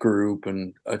that group,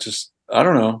 and I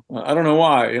don't know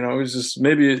why. It was just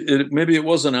maybe it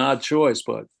was an odd choice,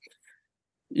 but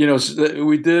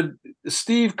we did.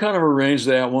 Steve kind of arranged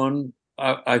that one.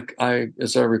 I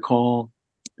as I recall,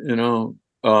 it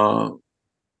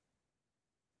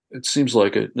seems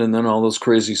like it, and then all those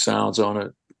crazy sounds on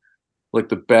it, like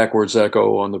the backwards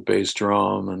echo on the bass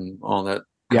drum and all that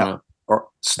kind of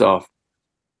stuff.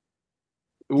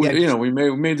 We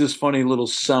made this funny little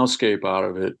soundscape out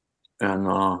of it, and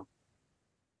that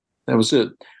was it.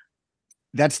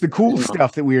 That's the cool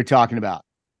stuff that we were talking about.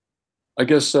 I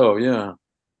guess so, yeah.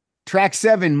 Track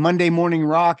 7, Monday Morning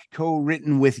Rock,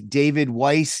 co-written with David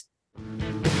Weiss.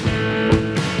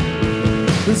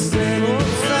 The same old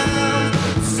sound,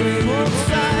 same old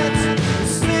sights, the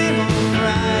same old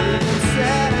Friday and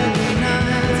Saturday night.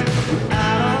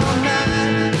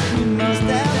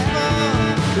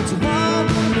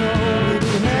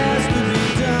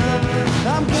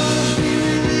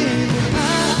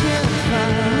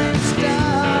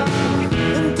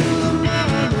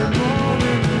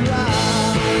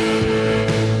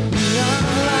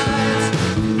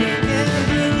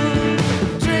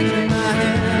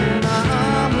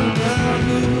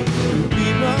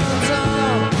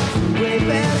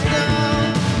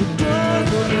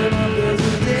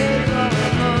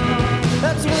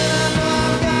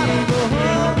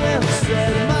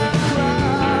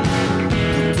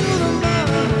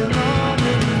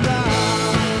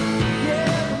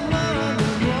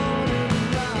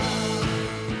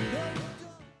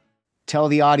 tell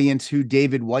the audience who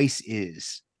David Weiss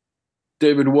is.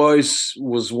 David Weiss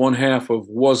was one half of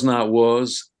Was Not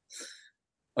Was.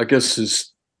 I guess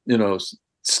his,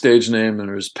 stage name and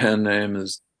his pen name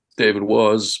is David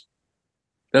Was.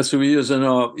 That's who he is. And,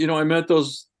 I met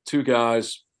those two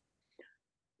guys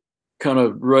kind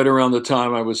of right around the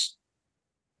time I was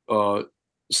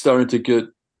starting to get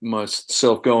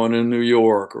myself going in New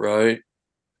York, right?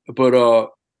 But I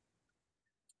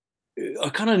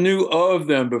kind of knew of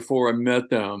them before I met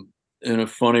them in a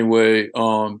funny way.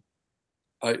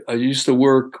 I used to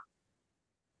work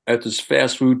at this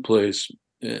fast food place.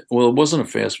 Well, it wasn't a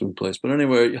fast food place, but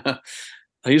anyway,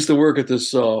 I used to work at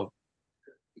this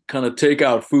kind of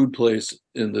takeout food place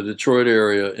in the Detroit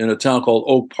area in a town called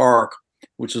Oak Park,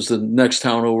 which is the next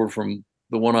town over from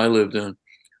the one I lived in.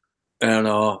 And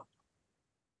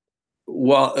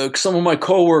while some of my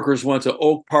coworkers went to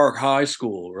Oak Park High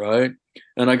School, right?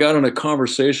 And I got in a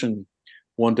conversation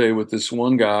one day with this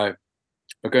one guy,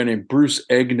 a guy named Bruce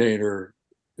Egnator,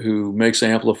 who makes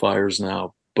amplifiers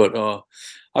now. But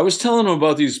I was telling him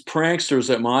about these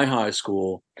pranksters at my high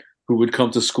school who would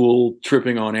come to school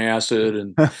tripping on acid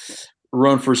and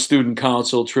run for student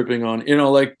council, tripping on,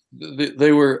 like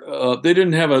they were, they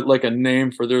didn't have a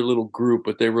name for their little group,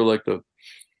 but they were like the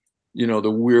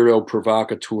weirdo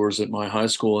provocateurs at my high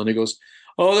school. And he goes,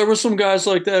 oh, there were some guys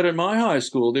like that at my high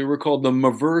school. They were called the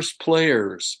Reverse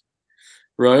Players,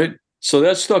 right? So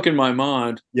that stuck in my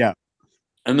mind. Yeah.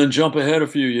 And then jump ahead a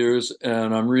few years,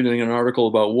 and I'm reading an article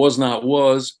about Was Not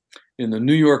Was in the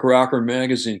New York Rocker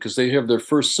magazine, because they have their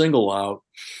first single out,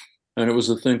 and it was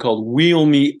a thing called Wheel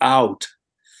Me Out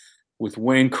with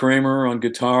Wayne Kramer on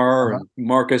guitar and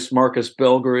Marcus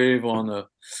Belgrave on the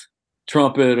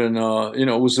trumpet. And,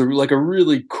 it was a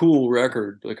really cool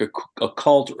record, like a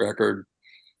cult record.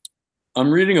 I'm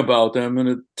reading about them, and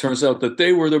it turns out that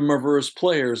they were the Reverse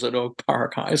Players at Oak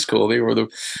Park High School. They were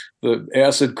the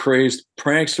acid-crazed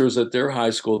pranksters at their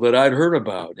high school that I'd heard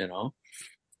about,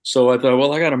 So I thought,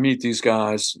 well, I got to meet these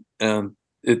guys, and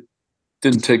it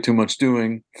didn't take too much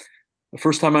doing. The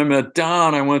first time I met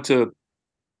Don, I went to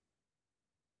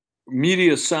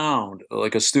Media Sound,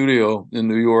 like a studio in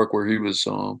New York where he was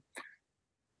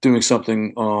doing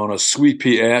something on a Sweet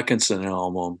Pea Atkinson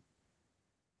album.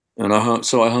 And I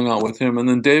hung out with him. And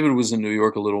then David was in New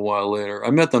York a little while later.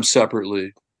 I met them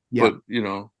separately. Yeah.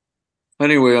 But,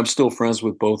 anyway, I'm still friends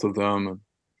with both of them. And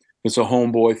it's a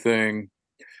homeboy thing.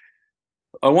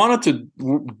 I wanted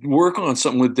to work on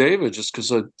something with David just because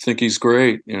I think he's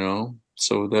great,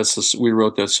 So we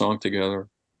wrote that song together.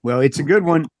 Well, it's a good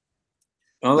one.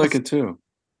 I like it too.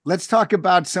 Let's talk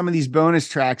about some of these bonus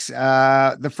tracks.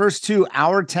 The first two,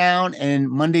 Our Town and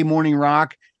Monday Morning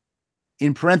Rock,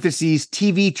 in parentheses,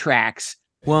 TV tracks.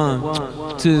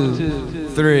 One, two,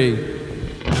 three.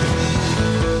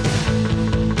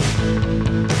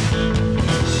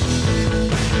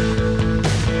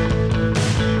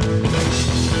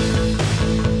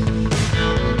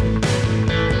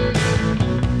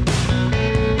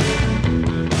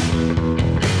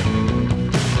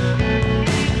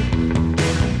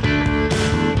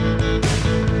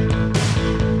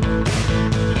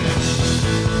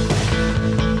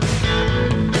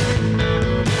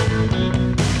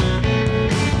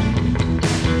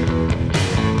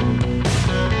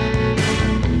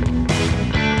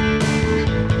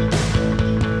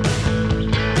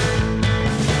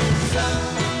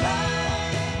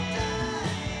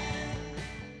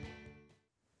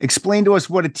 Explain to us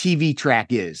what a TV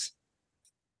track is.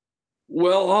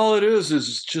 Well, all it is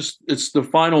it's the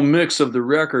final mix of the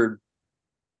record,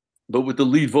 but with the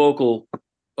lead vocal,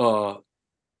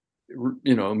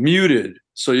 muted,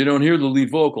 so you don't hear the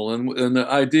lead vocal. And the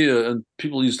idea, and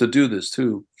people used to do this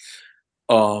too,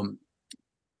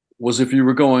 was if you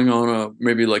were going on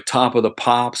maybe like Top of the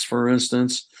Pops, for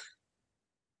instance,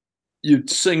 you'd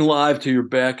sing live to your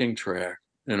backing track,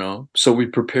 So we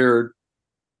prepared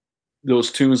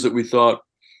those tunes that we thought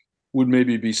would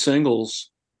maybe be singles.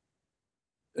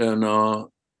 And I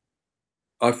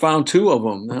found two of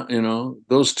them,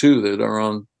 those two that are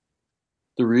on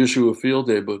the reissue of Field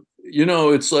Day. But,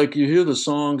 it's like you hear the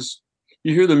songs,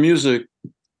 you hear the music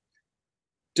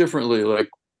differently. Like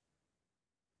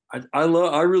I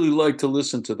really like to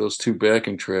listen to those two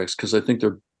backing tracks because I think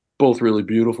they're both really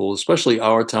beautiful, especially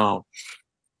Our Town.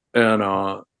 And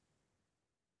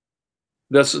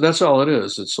that's all it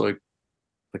is. It's like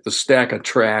the stack of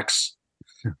tracks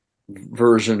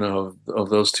version of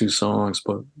those two songs,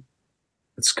 but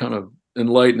it's kind of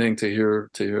enlightening to hear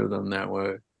them that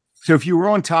way. So if you were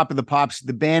on Top of the Pops,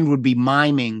 the band would be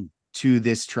miming to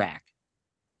this track.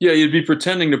 Yeah, you'd be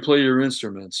pretending to play your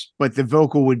instruments, but the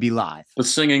vocal would be live. But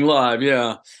singing live,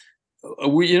 yeah.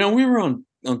 we were on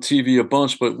TV a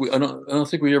bunch, but I don't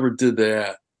think we ever did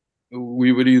that.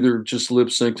 We would either just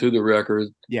lip sync to the record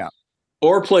Yeah.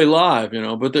 or play live,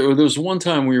 but there was one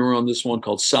time we were on this one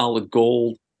called Solid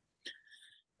Gold,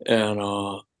 and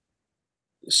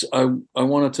I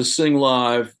wanted to sing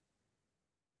live,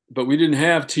 but we didn't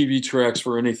have TV tracks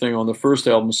for anything on the first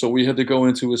album, so we had to go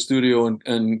into a studio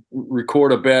and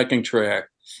record a backing track.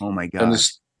 Oh my And God.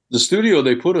 the studio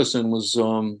they put us in was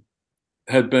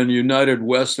had been United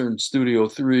Western Studio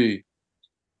 3,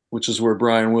 which is where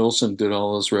Brian Wilson did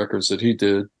all those records that he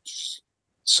did.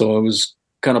 So I was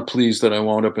kind of pleased that I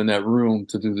wound up in that room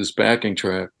to do this backing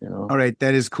track, All right.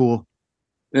 That is cool.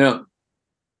 Yeah.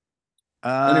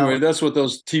 Anyway, that's what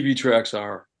those TV tracks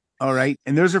are. All right.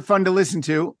 And those are fun to listen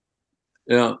to.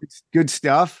 Yeah. It's good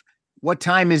stuff. What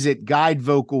time is it? Guide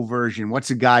vocal version. What's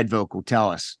a guide vocal? Tell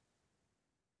us.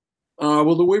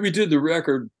 Well, the way we did the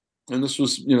record, and this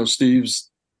was, Steve's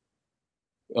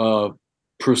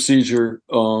procedure.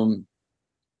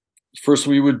 First,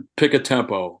 we would pick a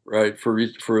tempo, right, for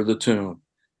the tune.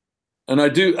 And I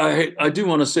do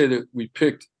want to say that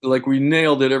we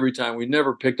nailed it every time. We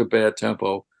never picked a bad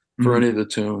tempo for any of the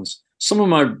tunes. Some of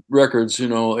my records,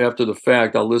 after the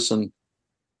fact, I'll listen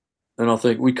and I'll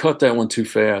think we cut that one too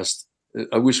fast.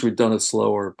 I wish we'd done it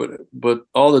slower, but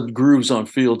all the grooves on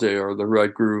Field Day are the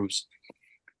right grooves.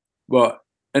 But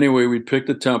anyway, we'd pick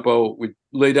the tempo, we'd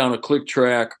lay down a click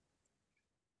track,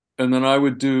 and then I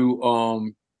would do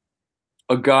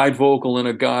a guide vocal and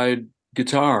a guide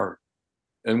guitar,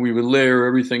 and we would layer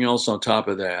everything else on top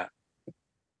of that.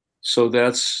 So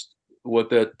that's what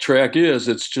that track is.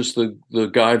 It's just the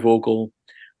guide vocal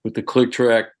with the click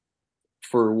track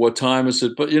for what time is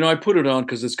it. But, I put it on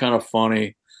because it's kind of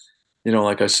funny.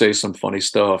 Like I say some funny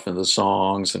stuff in the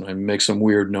songs and I make some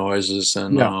weird noises.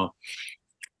 And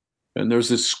and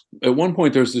there's at one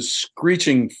point, there's this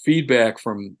screeching feedback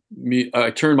from me.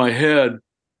 I turn my head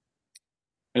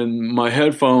and my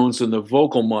headphones and the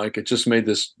vocal mic, it just made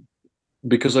this,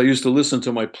 because I used to listen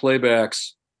to my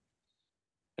playbacks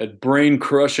at brain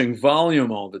crushing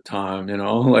volume all the time,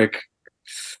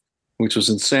 which was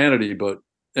insanity. But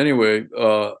anyway,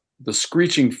 the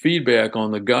screeching feedback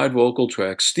on the guide vocal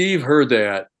track, Steve heard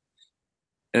that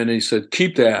and he said,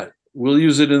 keep that. We'll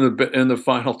use it in the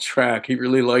final track. He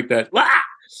really liked that.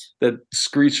 That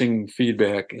screeching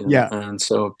feedback. And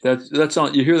so that's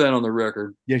on, you hear that on the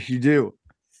record. Yes, you do.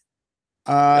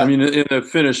 In the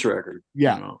finished record.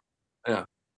 Yeah. Yeah.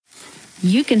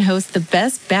 You can host the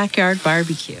best backyard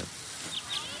barbecue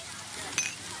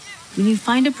when you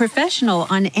find a professional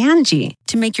on Angie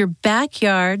to make your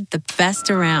backyard the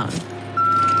best around.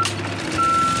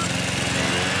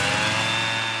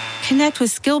 Connect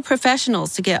with skilled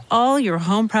professionals to get all your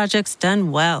home projects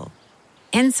done well.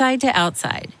 Inside to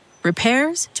outside,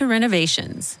 repairs to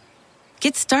renovations.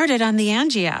 Get started on the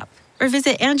Angie app or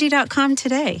visit Angie.com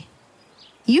today.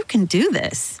 You can do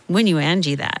this when you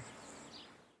Angie that.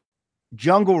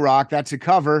 Jungle Rock, that's a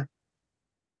cover.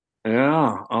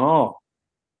 Yeah. Oh,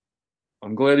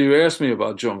 I'm glad you asked me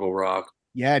about Jungle Rock.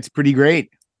 Yeah, it's pretty great.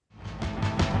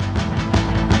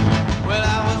 Well,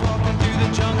 I was walking through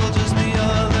the jungle just the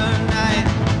other night.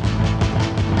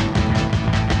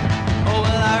 Oh,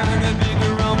 well, I heard a big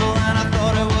rumble and I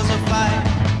thought it was a fight.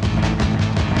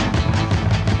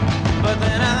 But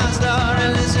then I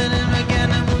started listening and began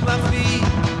to move my feet.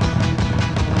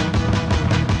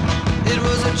 It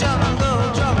was a jungle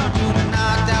to the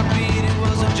knocked out beat. It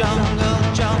was a jungle rock.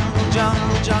 A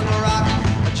jungle rock.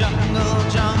 A jungle rock.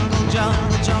 A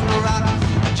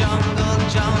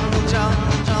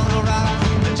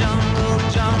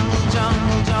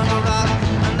jungle rock.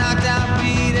 A knocked out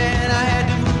beat and I had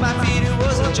to move my feet. It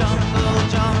was a jungle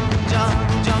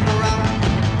rock.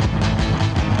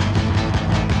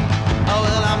 Oh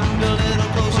well, I moved a little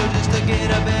closer just to get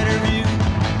a better view.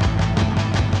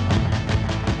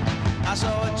 I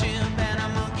saw a chimp and a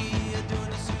monkey doing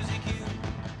the Suzy Q.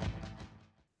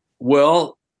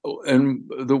 Well, and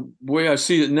the way I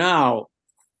see it now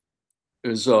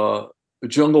is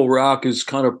Jungle Rock is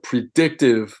kind of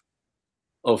predictive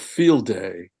of Field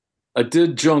Day. I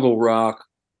did Jungle Rock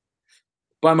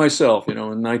by myself, in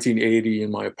 1980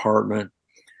 in my apartment.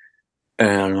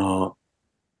 And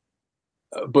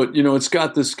but it's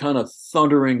got this kind of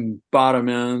thundering bottom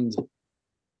end,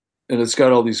 and it's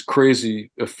got all these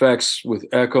crazy effects with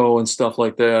echo and stuff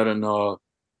like that. And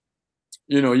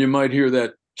you might hear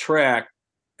that track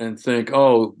and think,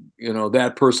 oh,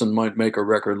 that person might make a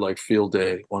record like Field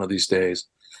Day one of these days.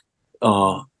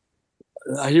 I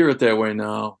hear it that way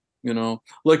now,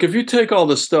 like if you take all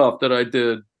the stuff that I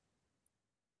did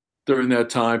during that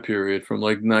time period from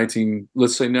like let's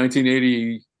say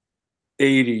 1988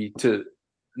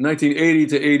 1980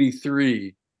 to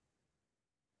 83.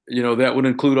 That would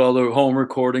include all the home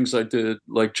recordings I did,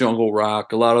 like Jungle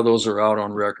Rock. A lot of those are out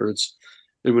on records.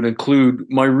 It would include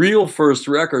my real first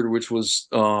record, which was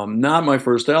not my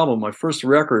first album. My first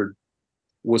record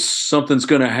was Something's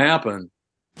Gonna Happen.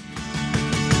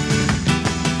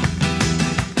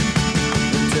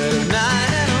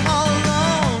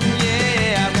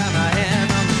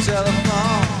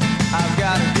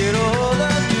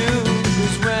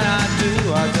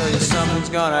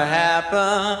 Gonna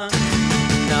happen.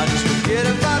 Now just forget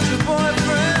about your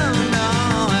boyfriend,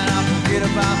 no, and I'll forget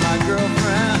about my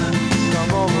girlfriend.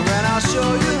 Come over and I'll show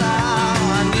you how.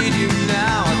 I need you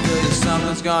now. I'll tell you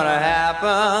something's gonna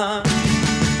happen.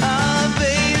 Oh,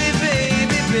 baby,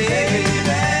 baby, baby.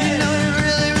 You know you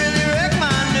really, really wreck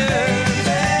my nerves.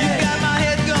 You got my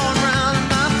head going round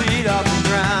and my feet off the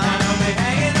ground. I'll be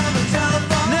hanging on the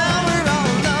telephone. Now we're all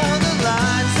alone, the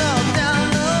lights all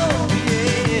down low.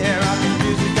 Yeah, rocking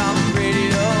music on the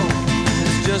radio.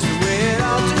 It's just the way it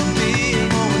ought to be.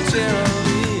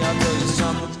 Momentarily, I'll tell you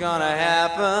something's gonna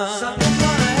happen. Something's gonna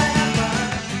happen.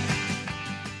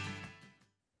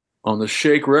 On the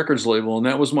Shake Records label, and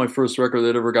that was my first record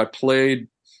that ever got played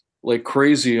like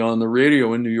crazy on the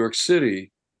radio in New York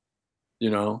City,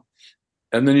 And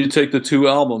then you take the two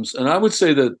albums, and I would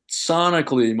say that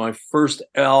sonically, my first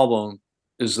album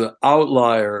is the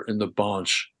outlier in the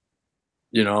bunch,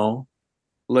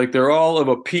 Like they're all of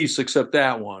a piece except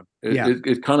that one.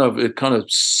 It kind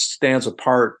of stands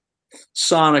apart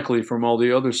sonically from all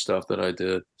the other stuff that I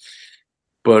did.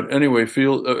 But anyway,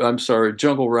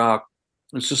 Jungle Rock.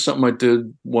 It's just something I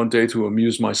did one day to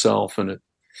amuse myself, and it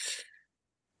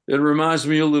reminds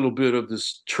me a little bit of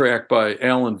this track by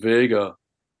Alan Vega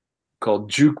called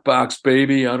Jukebox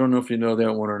Baby. I don't know if you know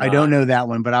that one or not. I don't know that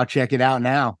one, but I'll check it out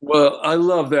now. Well, I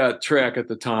love that track at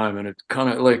the time, and it kind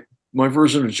of like my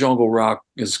version of Jungle Rock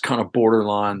is kind of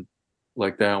borderline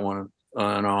like that one.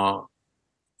 And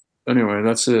anyway,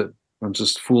 that's it. I'm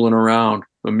just fooling around,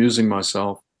 amusing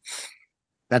myself.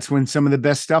 That's when some of the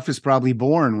best stuff is probably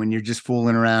born, when you're just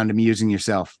fooling around, amusing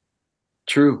yourself.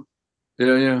 True.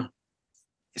 Yeah.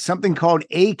 Something called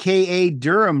AKA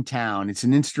Durham Town. It's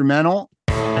an instrumental.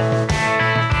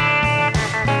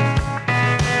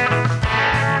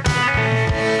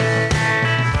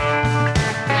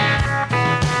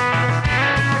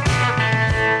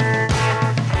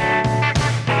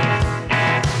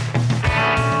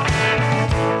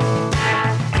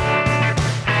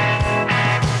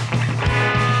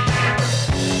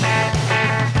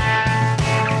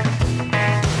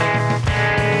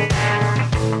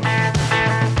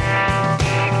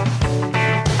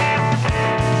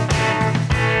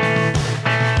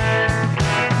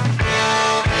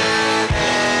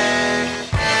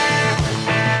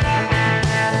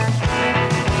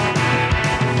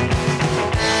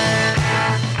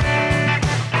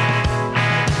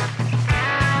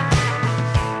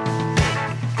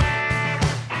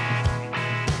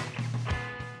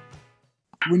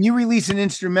 When you release an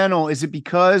instrumental, is it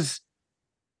because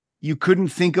you couldn't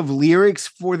think of lyrics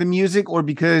for the music, or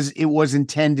because it was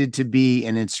intended to be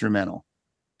an instrumental?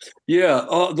 Yeah,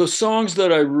 the songs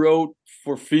that I wrote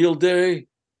for Field Day,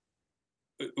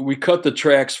 we cut the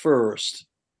tracks first,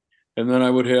 and then I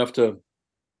would have to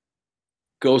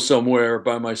go somewhere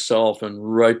by myself and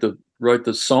write the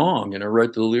song,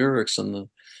 write the lyrics and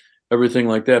everything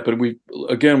like that. But we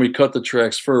cut the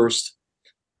tracks first,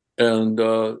 and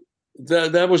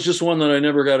that was just one that I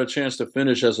never got a chance to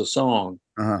finish as a song.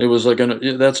 Uh-huh. It was like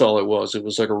that's all it was. It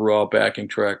was like a raw backing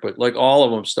track, but like all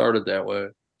of them started that way.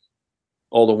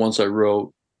 All the ones I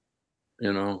wrote,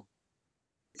 For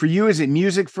you, is it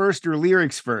music first or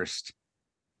lyrics first?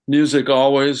 Music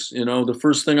always. The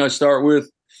first thing I start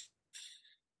with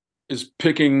is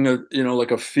picking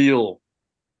like a feel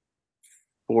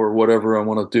for whatever I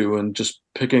want to do, and just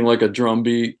picking like a drum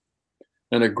beat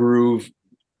and a groove.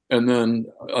 And then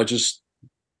it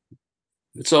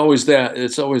always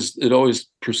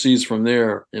proceeds from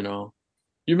there, You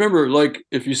remember, like,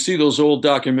 if you see those old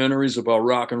documentaries about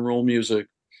rock and roll music,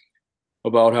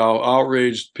 about how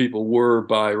outraged people were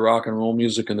by rock and roll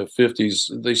music in the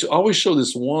 50s, they always show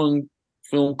this one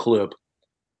film clip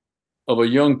of a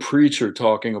young preacher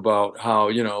talking about how,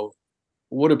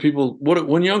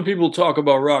 when young people talk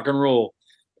about rock and roll,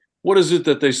 what is it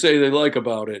that they say they like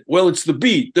about it? Well, it's the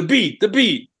beat.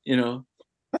 You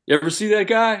ever see that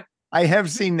guy? I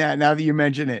have seen that now that you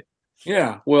mention it.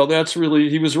 Yeah. Well,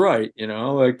 he was right.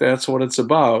 Like that's what it's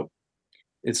about.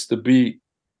 It's the beat,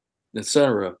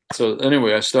 etc. So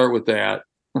anyway, I start with that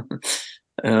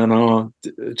and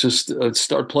just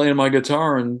start playing my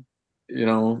guitar. And,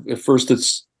 at first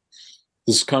it's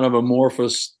this kind of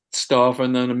amorphous stuff,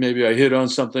 and then maybe I hit on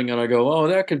something and I go, oh,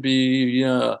 that could be,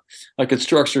 yeah, I could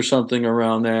structure something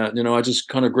around that. I just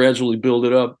kind of gradually build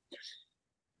it up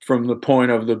from the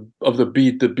point of the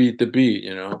beat.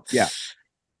 Yeah.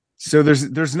 So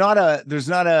there's not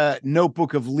a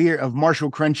notebook of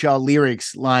Marshall Crenshaw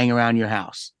lyrics lying around your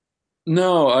house.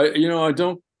 No, I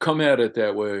don't come at it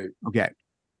that way. Okay.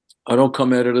 I don't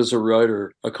come at it as a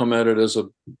writer. I come at it as a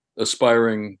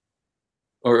aspiring,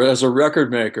 or as a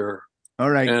record maker. All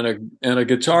right. And a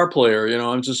guitar player.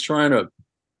 I'm just trying to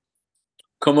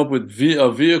come up with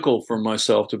a vehicle for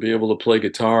myself to be able to play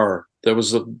guitar. That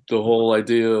was the whole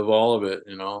idea of all of it,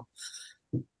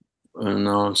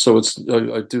 And so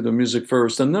I do the music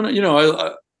first, and then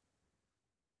I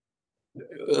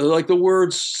like the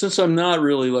words. Since I'm not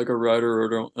really like a writer,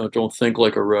 or don't think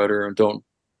like a writer, and don't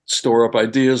store up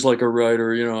ideas like a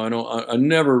writer. I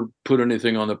never put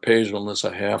anything on the page unless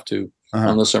I have to,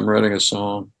 unless I'm writing a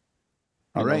song.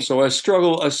 All right. So I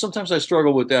struggle. Sometimes I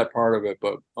struggle with that part of it,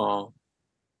 but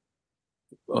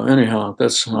anyhow,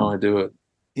 that's how I do it.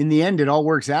 In the end, it all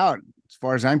works out as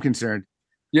far as I'm concerned.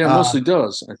 Yeah, it mostly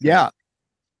does. I think. Yeah.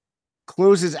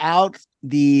 Closes out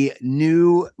the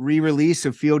new re-release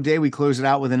of Field Day. We close it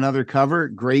out with another cover.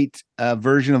 Great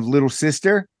version of Little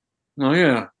Sister. Oh,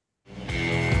 yeah.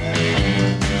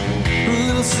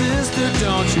 Little sister,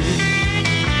 don't you?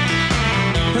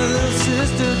 Little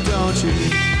sister, don't you?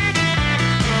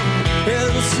 Hey,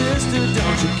 little sister,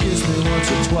 don't you kiss me once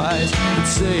or twice and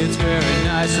say it's very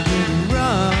nice and then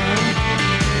run.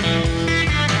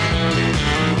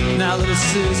 Now, little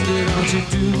sister, don't you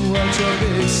do what your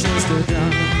big sister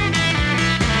done.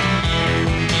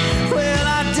 Well,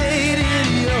 I dated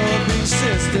your big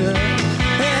sister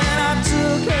and I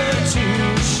took her to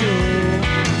a show.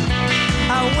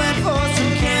 I went for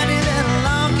some candy, then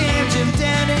along came Jim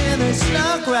Dandy, and they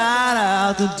snuck right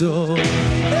out the door.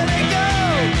 There they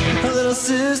go, little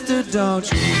sister, don't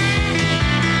you?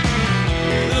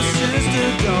 Little sister,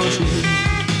 don't you?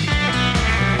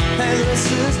 Hey, little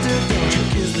sister, don't you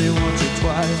kiss me once or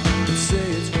twice and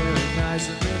say it's very nice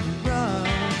and then run.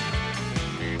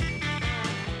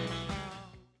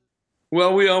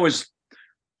 Well, we always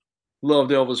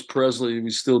loved Elvis Presley. We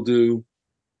still do.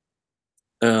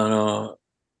 And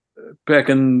back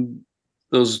in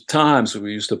those times,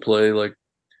 we used to play like,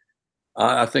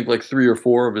 I think like 3 or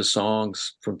 4 of his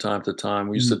songs from time to time.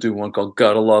 We used to do one called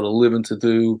 "Got a Lot of Living to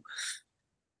Do."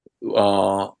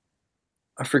 I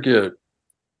forget.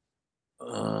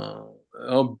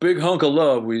 "Big Hunk of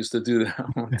Love." We used to do that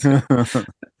one too.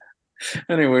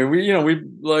 Anyway, we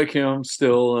like him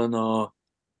still, and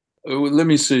let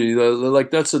me see. Like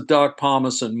that's a Doc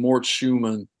Pomus and Mort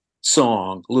Schumann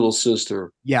song, "Little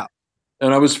Sister." Yeah.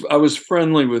 And I was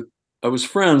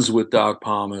friends with Doc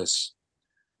Pomus.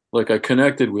 Like I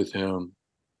connected with him,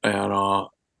 and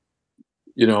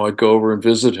I'd go over and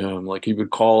visit him. Like he would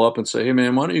call up and say, "Hey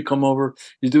man, why don't you come over?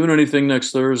 You doing anything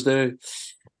next Thursday?"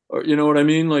 Or you know what I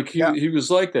mean? Like he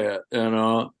was like that,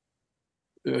 and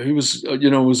he was it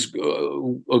was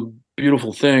a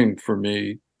beautiful thing for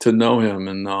me to know him,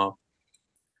 and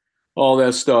all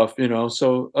that stuff,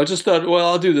 So I just thought, well,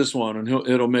 I'll do this one, and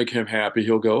it'll make him happy.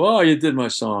 He'll go, "Oh, you did my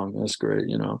song. That's great,"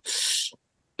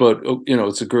 But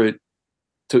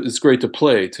it's great to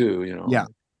play too, Yeah.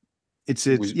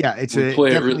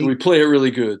 We play it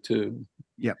really good too.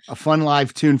 Yeah, a fun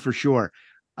live tune for sure.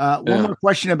 One more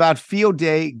question about Field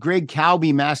Day. Greg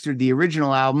Calby mastered the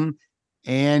original album,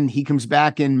 and he comes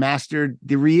back and mastered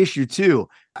the reissue too.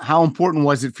 How important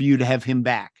was it for you to have him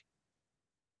back?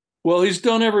 Well, he's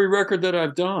done every record that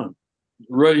I've done.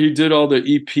 Right, he did all the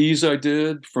EPs I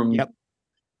did from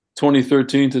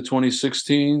 2013 to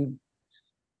 2016,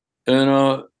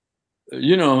 and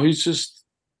he's just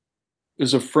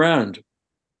is a friend,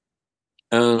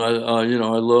 and I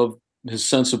love his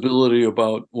sensibility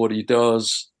about what he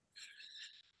does.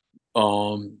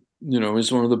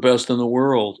 He's one of the best in the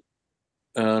world,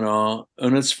 and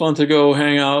it's fun to go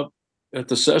hang out at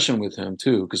the session with him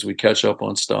too, because we catch up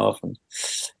on stuff. And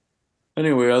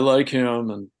anyway, I like him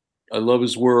and I love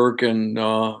his work, and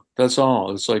that's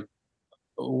all. It's like,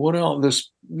 what else?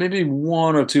 There's maybe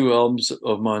 1 or 2 albums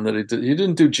of mine that he did. He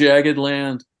didn't do Jagged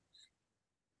Land.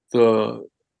 The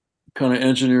kind of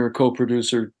engineer,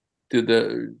 co-producer did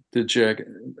Jagged.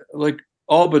 Like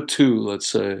all but 2, let's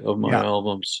say, of my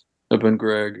albums have been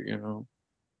Greg,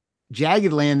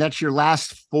 Jagged Land, that's your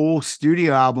last full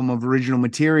studio album of original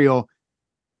material.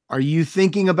 Are you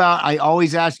thinking about, I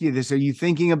always ask you this, are you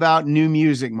thinking about new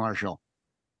music, Marshall?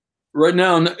 Right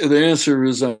now, the answer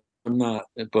is I'm not,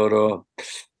 but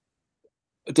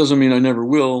it doesn't mean I never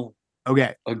will.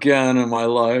 Okay. again in my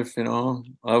life.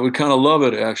 I would kind of love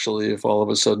it actually if all of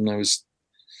a sudden I was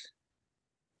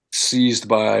seized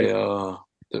by the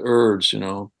urge,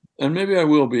 and maybe I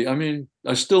will be. I mean,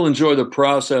 I still enjoy the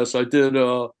process. I did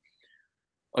a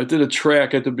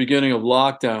track at the beginning of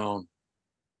lockdown.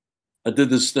 I did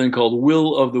this thing called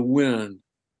Will of the Wind.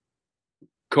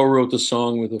 Co-wrote the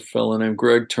song with a fella named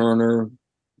Greg Turner.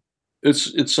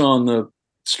 It's on the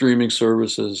streaming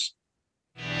services.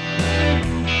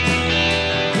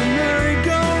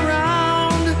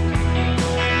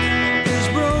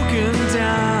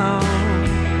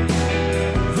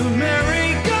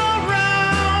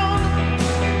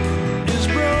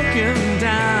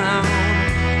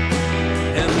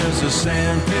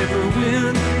 Sandpaper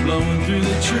wind blowing through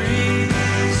the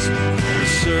trees. The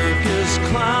circus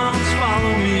clowns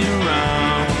follow me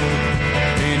around.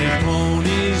 Painted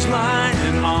ponies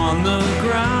lying on the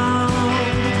ground.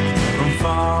 From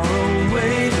far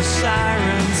away the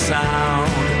siren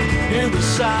sound. Hear the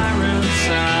siren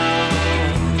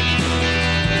sound.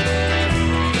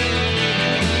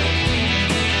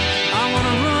 I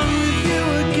wanna run with you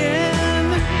again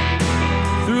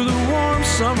through the warm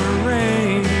summer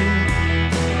rain.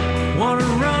 Wanna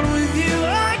run with you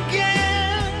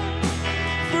again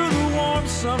through the warm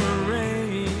summer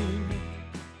rain.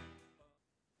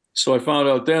 So I found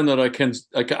out then that I can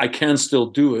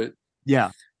still do it. Yeah.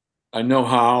 I know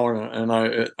how, and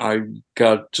I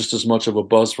got just as much of a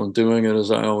buzz from doing it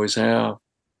as I always have.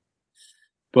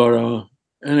 But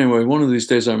anyway, one of these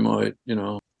days I might,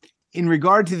 In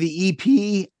regard to the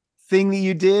EP thing that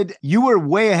you did, you were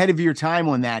way ahead of your time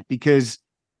on that, because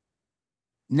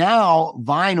now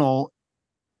vinyl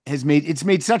has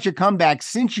made such a comeback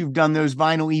since you've done those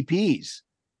vinyl EPs.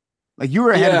 Like, you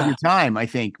were ahead of your time, I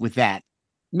think, with that.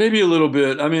 Maybe a little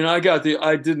bit. I mean, I got the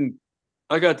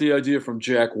idea from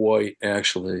Jack White,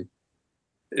 actually.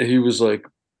 He was like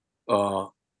a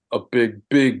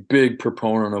big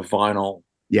proponent of vinyl.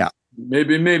 Yeah.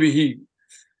 Maybe he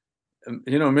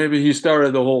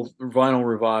started the whole vinyl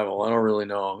revival. I don't really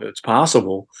know. It's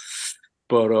possible.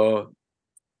 But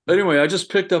anyway, I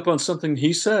just picked up on something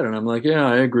he said, and I'm like, yeah,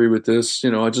 I agree with this.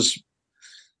 I just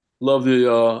love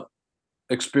the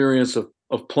experience of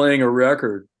playing a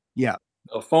record. Yeah.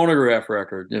 A phonograph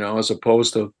record, as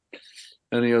opposed to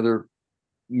any other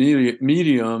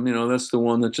medium. That's the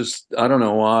one that just, I don't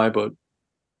know why, but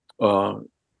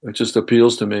it just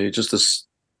appeals to me, just this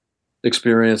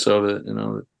experience of it.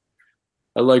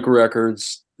 I like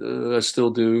records. I still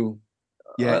do.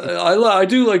 Yeah, I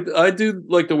do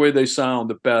like the way they sound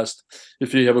the best.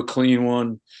 If you have a clean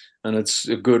one and it's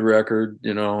a good record,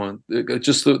 and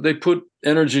they put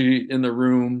energy in the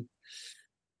room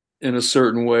in a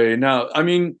certain way. Now, I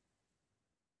mean,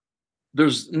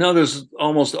 there's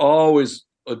almost always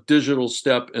a digital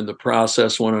step in the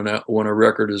process when a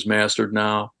record is mastered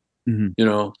now.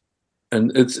 Mm-hmm.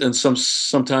 And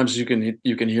sometimes you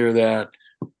can hear that.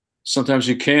 Sometimes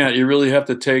you can't. You really have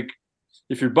to take.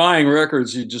 If you're buying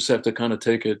records, you just have to kind of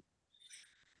take it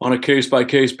on a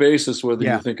case-by-case basis, whether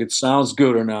you think it sounds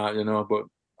good or not, But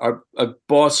I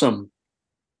bought some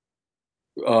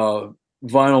vinyl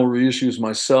reissues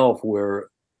myself where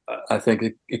I think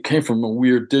it came from a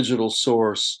weird digital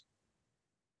source.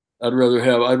 I'd rather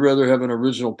have an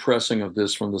original pressing of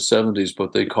this from the 70s,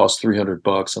 but they cost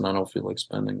 $300, and I don't feel like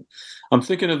spending. I'm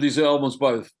thinking of these albums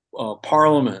by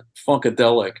Parliament,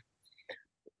 Funkadelic.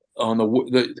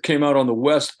 That came out on the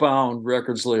Westbound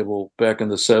Records label back in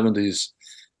the 70s,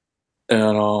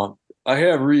 and I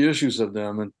have reissues of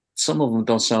them, and some of them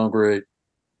don't sound great,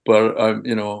 but I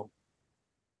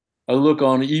look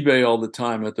on eBay all the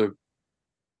time at the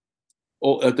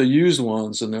used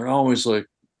ones, and they're always like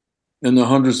in the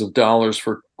hundreds of dollars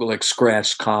for like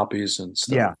scratched copies and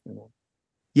stuff.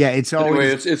 Yeah, it's always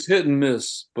anyway, it's hit and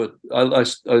miss, but I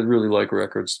really like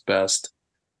records best.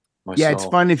 Myself. Yeah, it's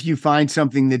fun if you find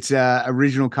something that's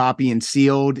original copy and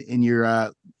sealed in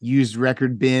your used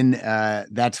record bin.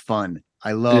 That's fun.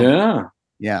 I love.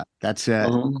 Yeah, that's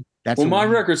well, my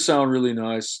records sound really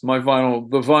nice. The vinyl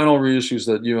reissues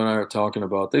that you and I are talking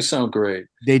about, they sound great.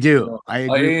 They do. I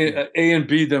agree. I A and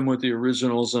B them with the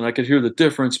originals, and I could hear the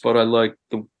difference, but I like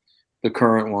the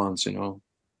current ones. Well,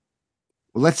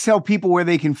 let's tell people where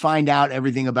they can find out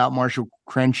everything about Marshall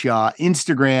Crenshaw.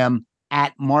 Instagram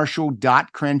at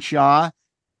Marshall.Crenshaw,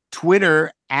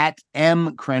 Twitter at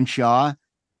 @mcrenshaw,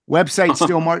 website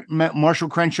still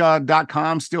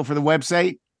marshallcrenshaw.com still for the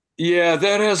website. Yeah,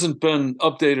 that hasn't been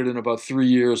updated in about 3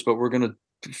 years, but we're gonna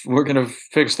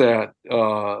fix that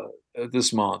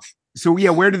this month. So yeah,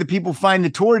 where do the people find the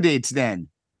tour dates then?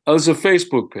 There's a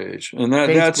Facebook page, and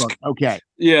that's okay.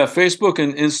 Yeah, Facebook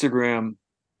and Instagram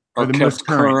Or are the most kept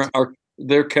current? current. Are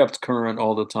they're kept current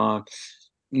all the time,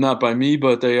 not by me,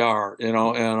 but they are. And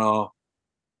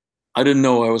I didn't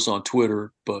know I was on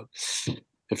Twitter, but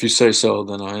if you say so,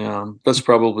 then I am. That's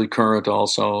probably current.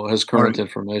 Also has All current right.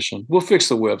 information. We'll fix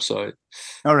the website.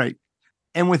 All right.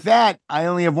 And with that, I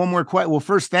only have one more question. Well,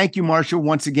 first, thank you, Marshall,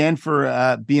 once again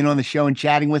for being on the show and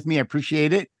chatting with me. I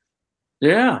appreciate it.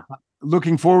 Yeah.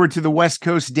 Looking forward to the West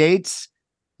Coast dates.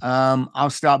 I'll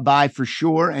stop by for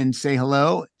sure and say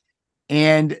hello.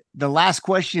 And the last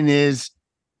question is,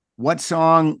 what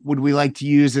song would we like to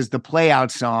use as the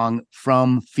playout song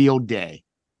from Field Day?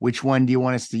 Which one do you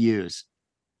want us to use?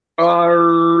 Boy,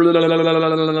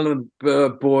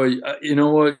 you know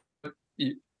what?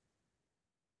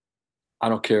 I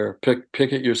don't care. Pick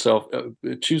it yourself.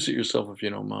 Choose it yourself if you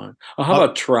don't mind. How Uh,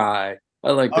 about Try?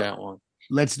 I like uh, that one.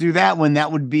 let's do that one.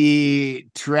 That would be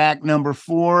track number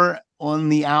 4 on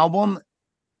the album.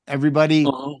 Everybody,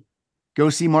 Uh-huh. go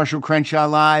see Marshall Crenshaw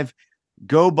live.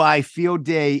 Go buy Field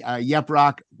Day,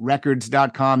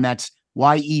 yeprockrecords.com. That's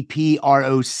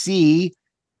YEPROC.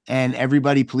 And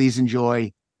everybody, please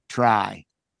enjoy Try.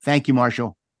 Thank you,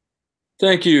 Marshall.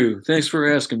 Thank you. Thanks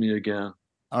for asking me again.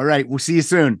 All right. We'll see you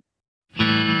soon. You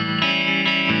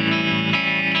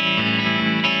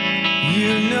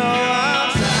know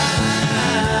I'll try.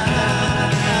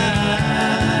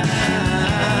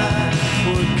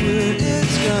 What good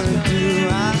it's gonna do,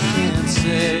 I can't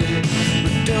say.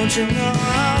 But don't you know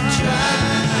I'll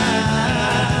try.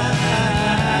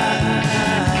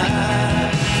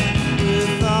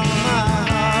 With all my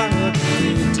heart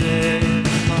every day.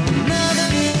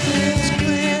 Nothing is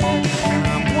clear, and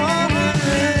I'm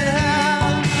wondering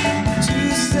how to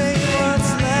say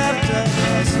what's left of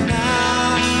us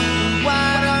now. Why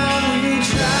don't we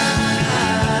try?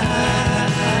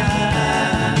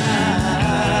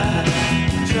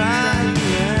 Try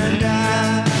you and I.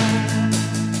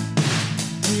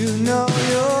 You know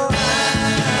your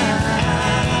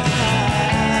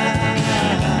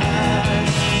eyes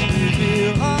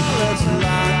reveal all that's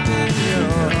locked in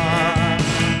your heart.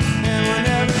 And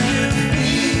whenever you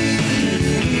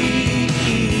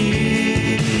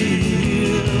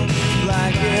feel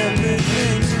like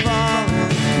everything's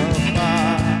falling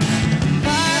apart,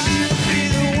 I should be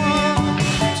the one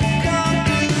to come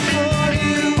through for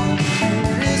you.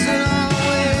 It isn't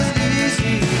always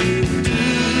easy to do,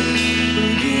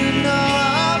 but you know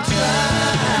I'll try.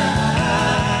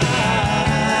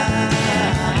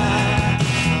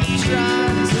 I'll try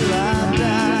till I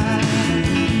die.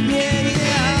 Yeah,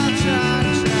 I'll try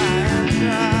and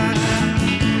try.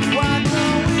 Why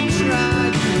don't we try,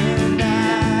 you and I?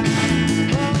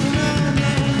 Oh, no,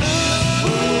 no,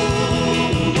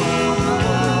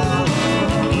 no.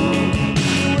 The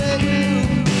way you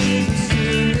is the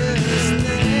sweetest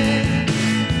thing.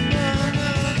 No, no,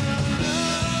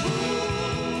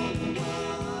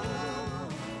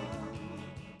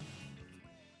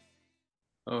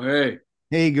 Oh, hey,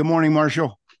 Hey, good morning,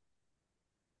 Marshall.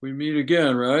 we meet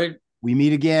again, right? We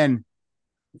meet again.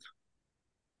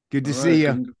 Good to All see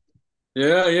right. you.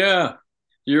 Yeah, yeah.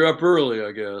 You're up early,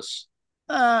 I guess.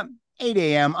 8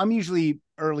 a.m. I'm usually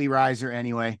early riser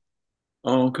anyway.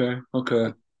 Oh, okay.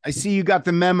 Okay. I see you got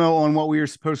the memo on what we were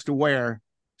supposed to wear.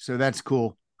 So that's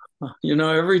cool.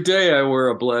 Every day I wear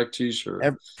a black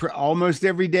t-shirt. Almost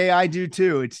every day I do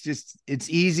too. It's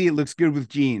easy. It looks good with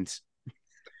jeans.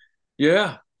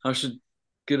 Yeah, I should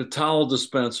get a towel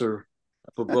dispenser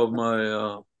up above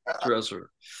my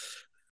dresser.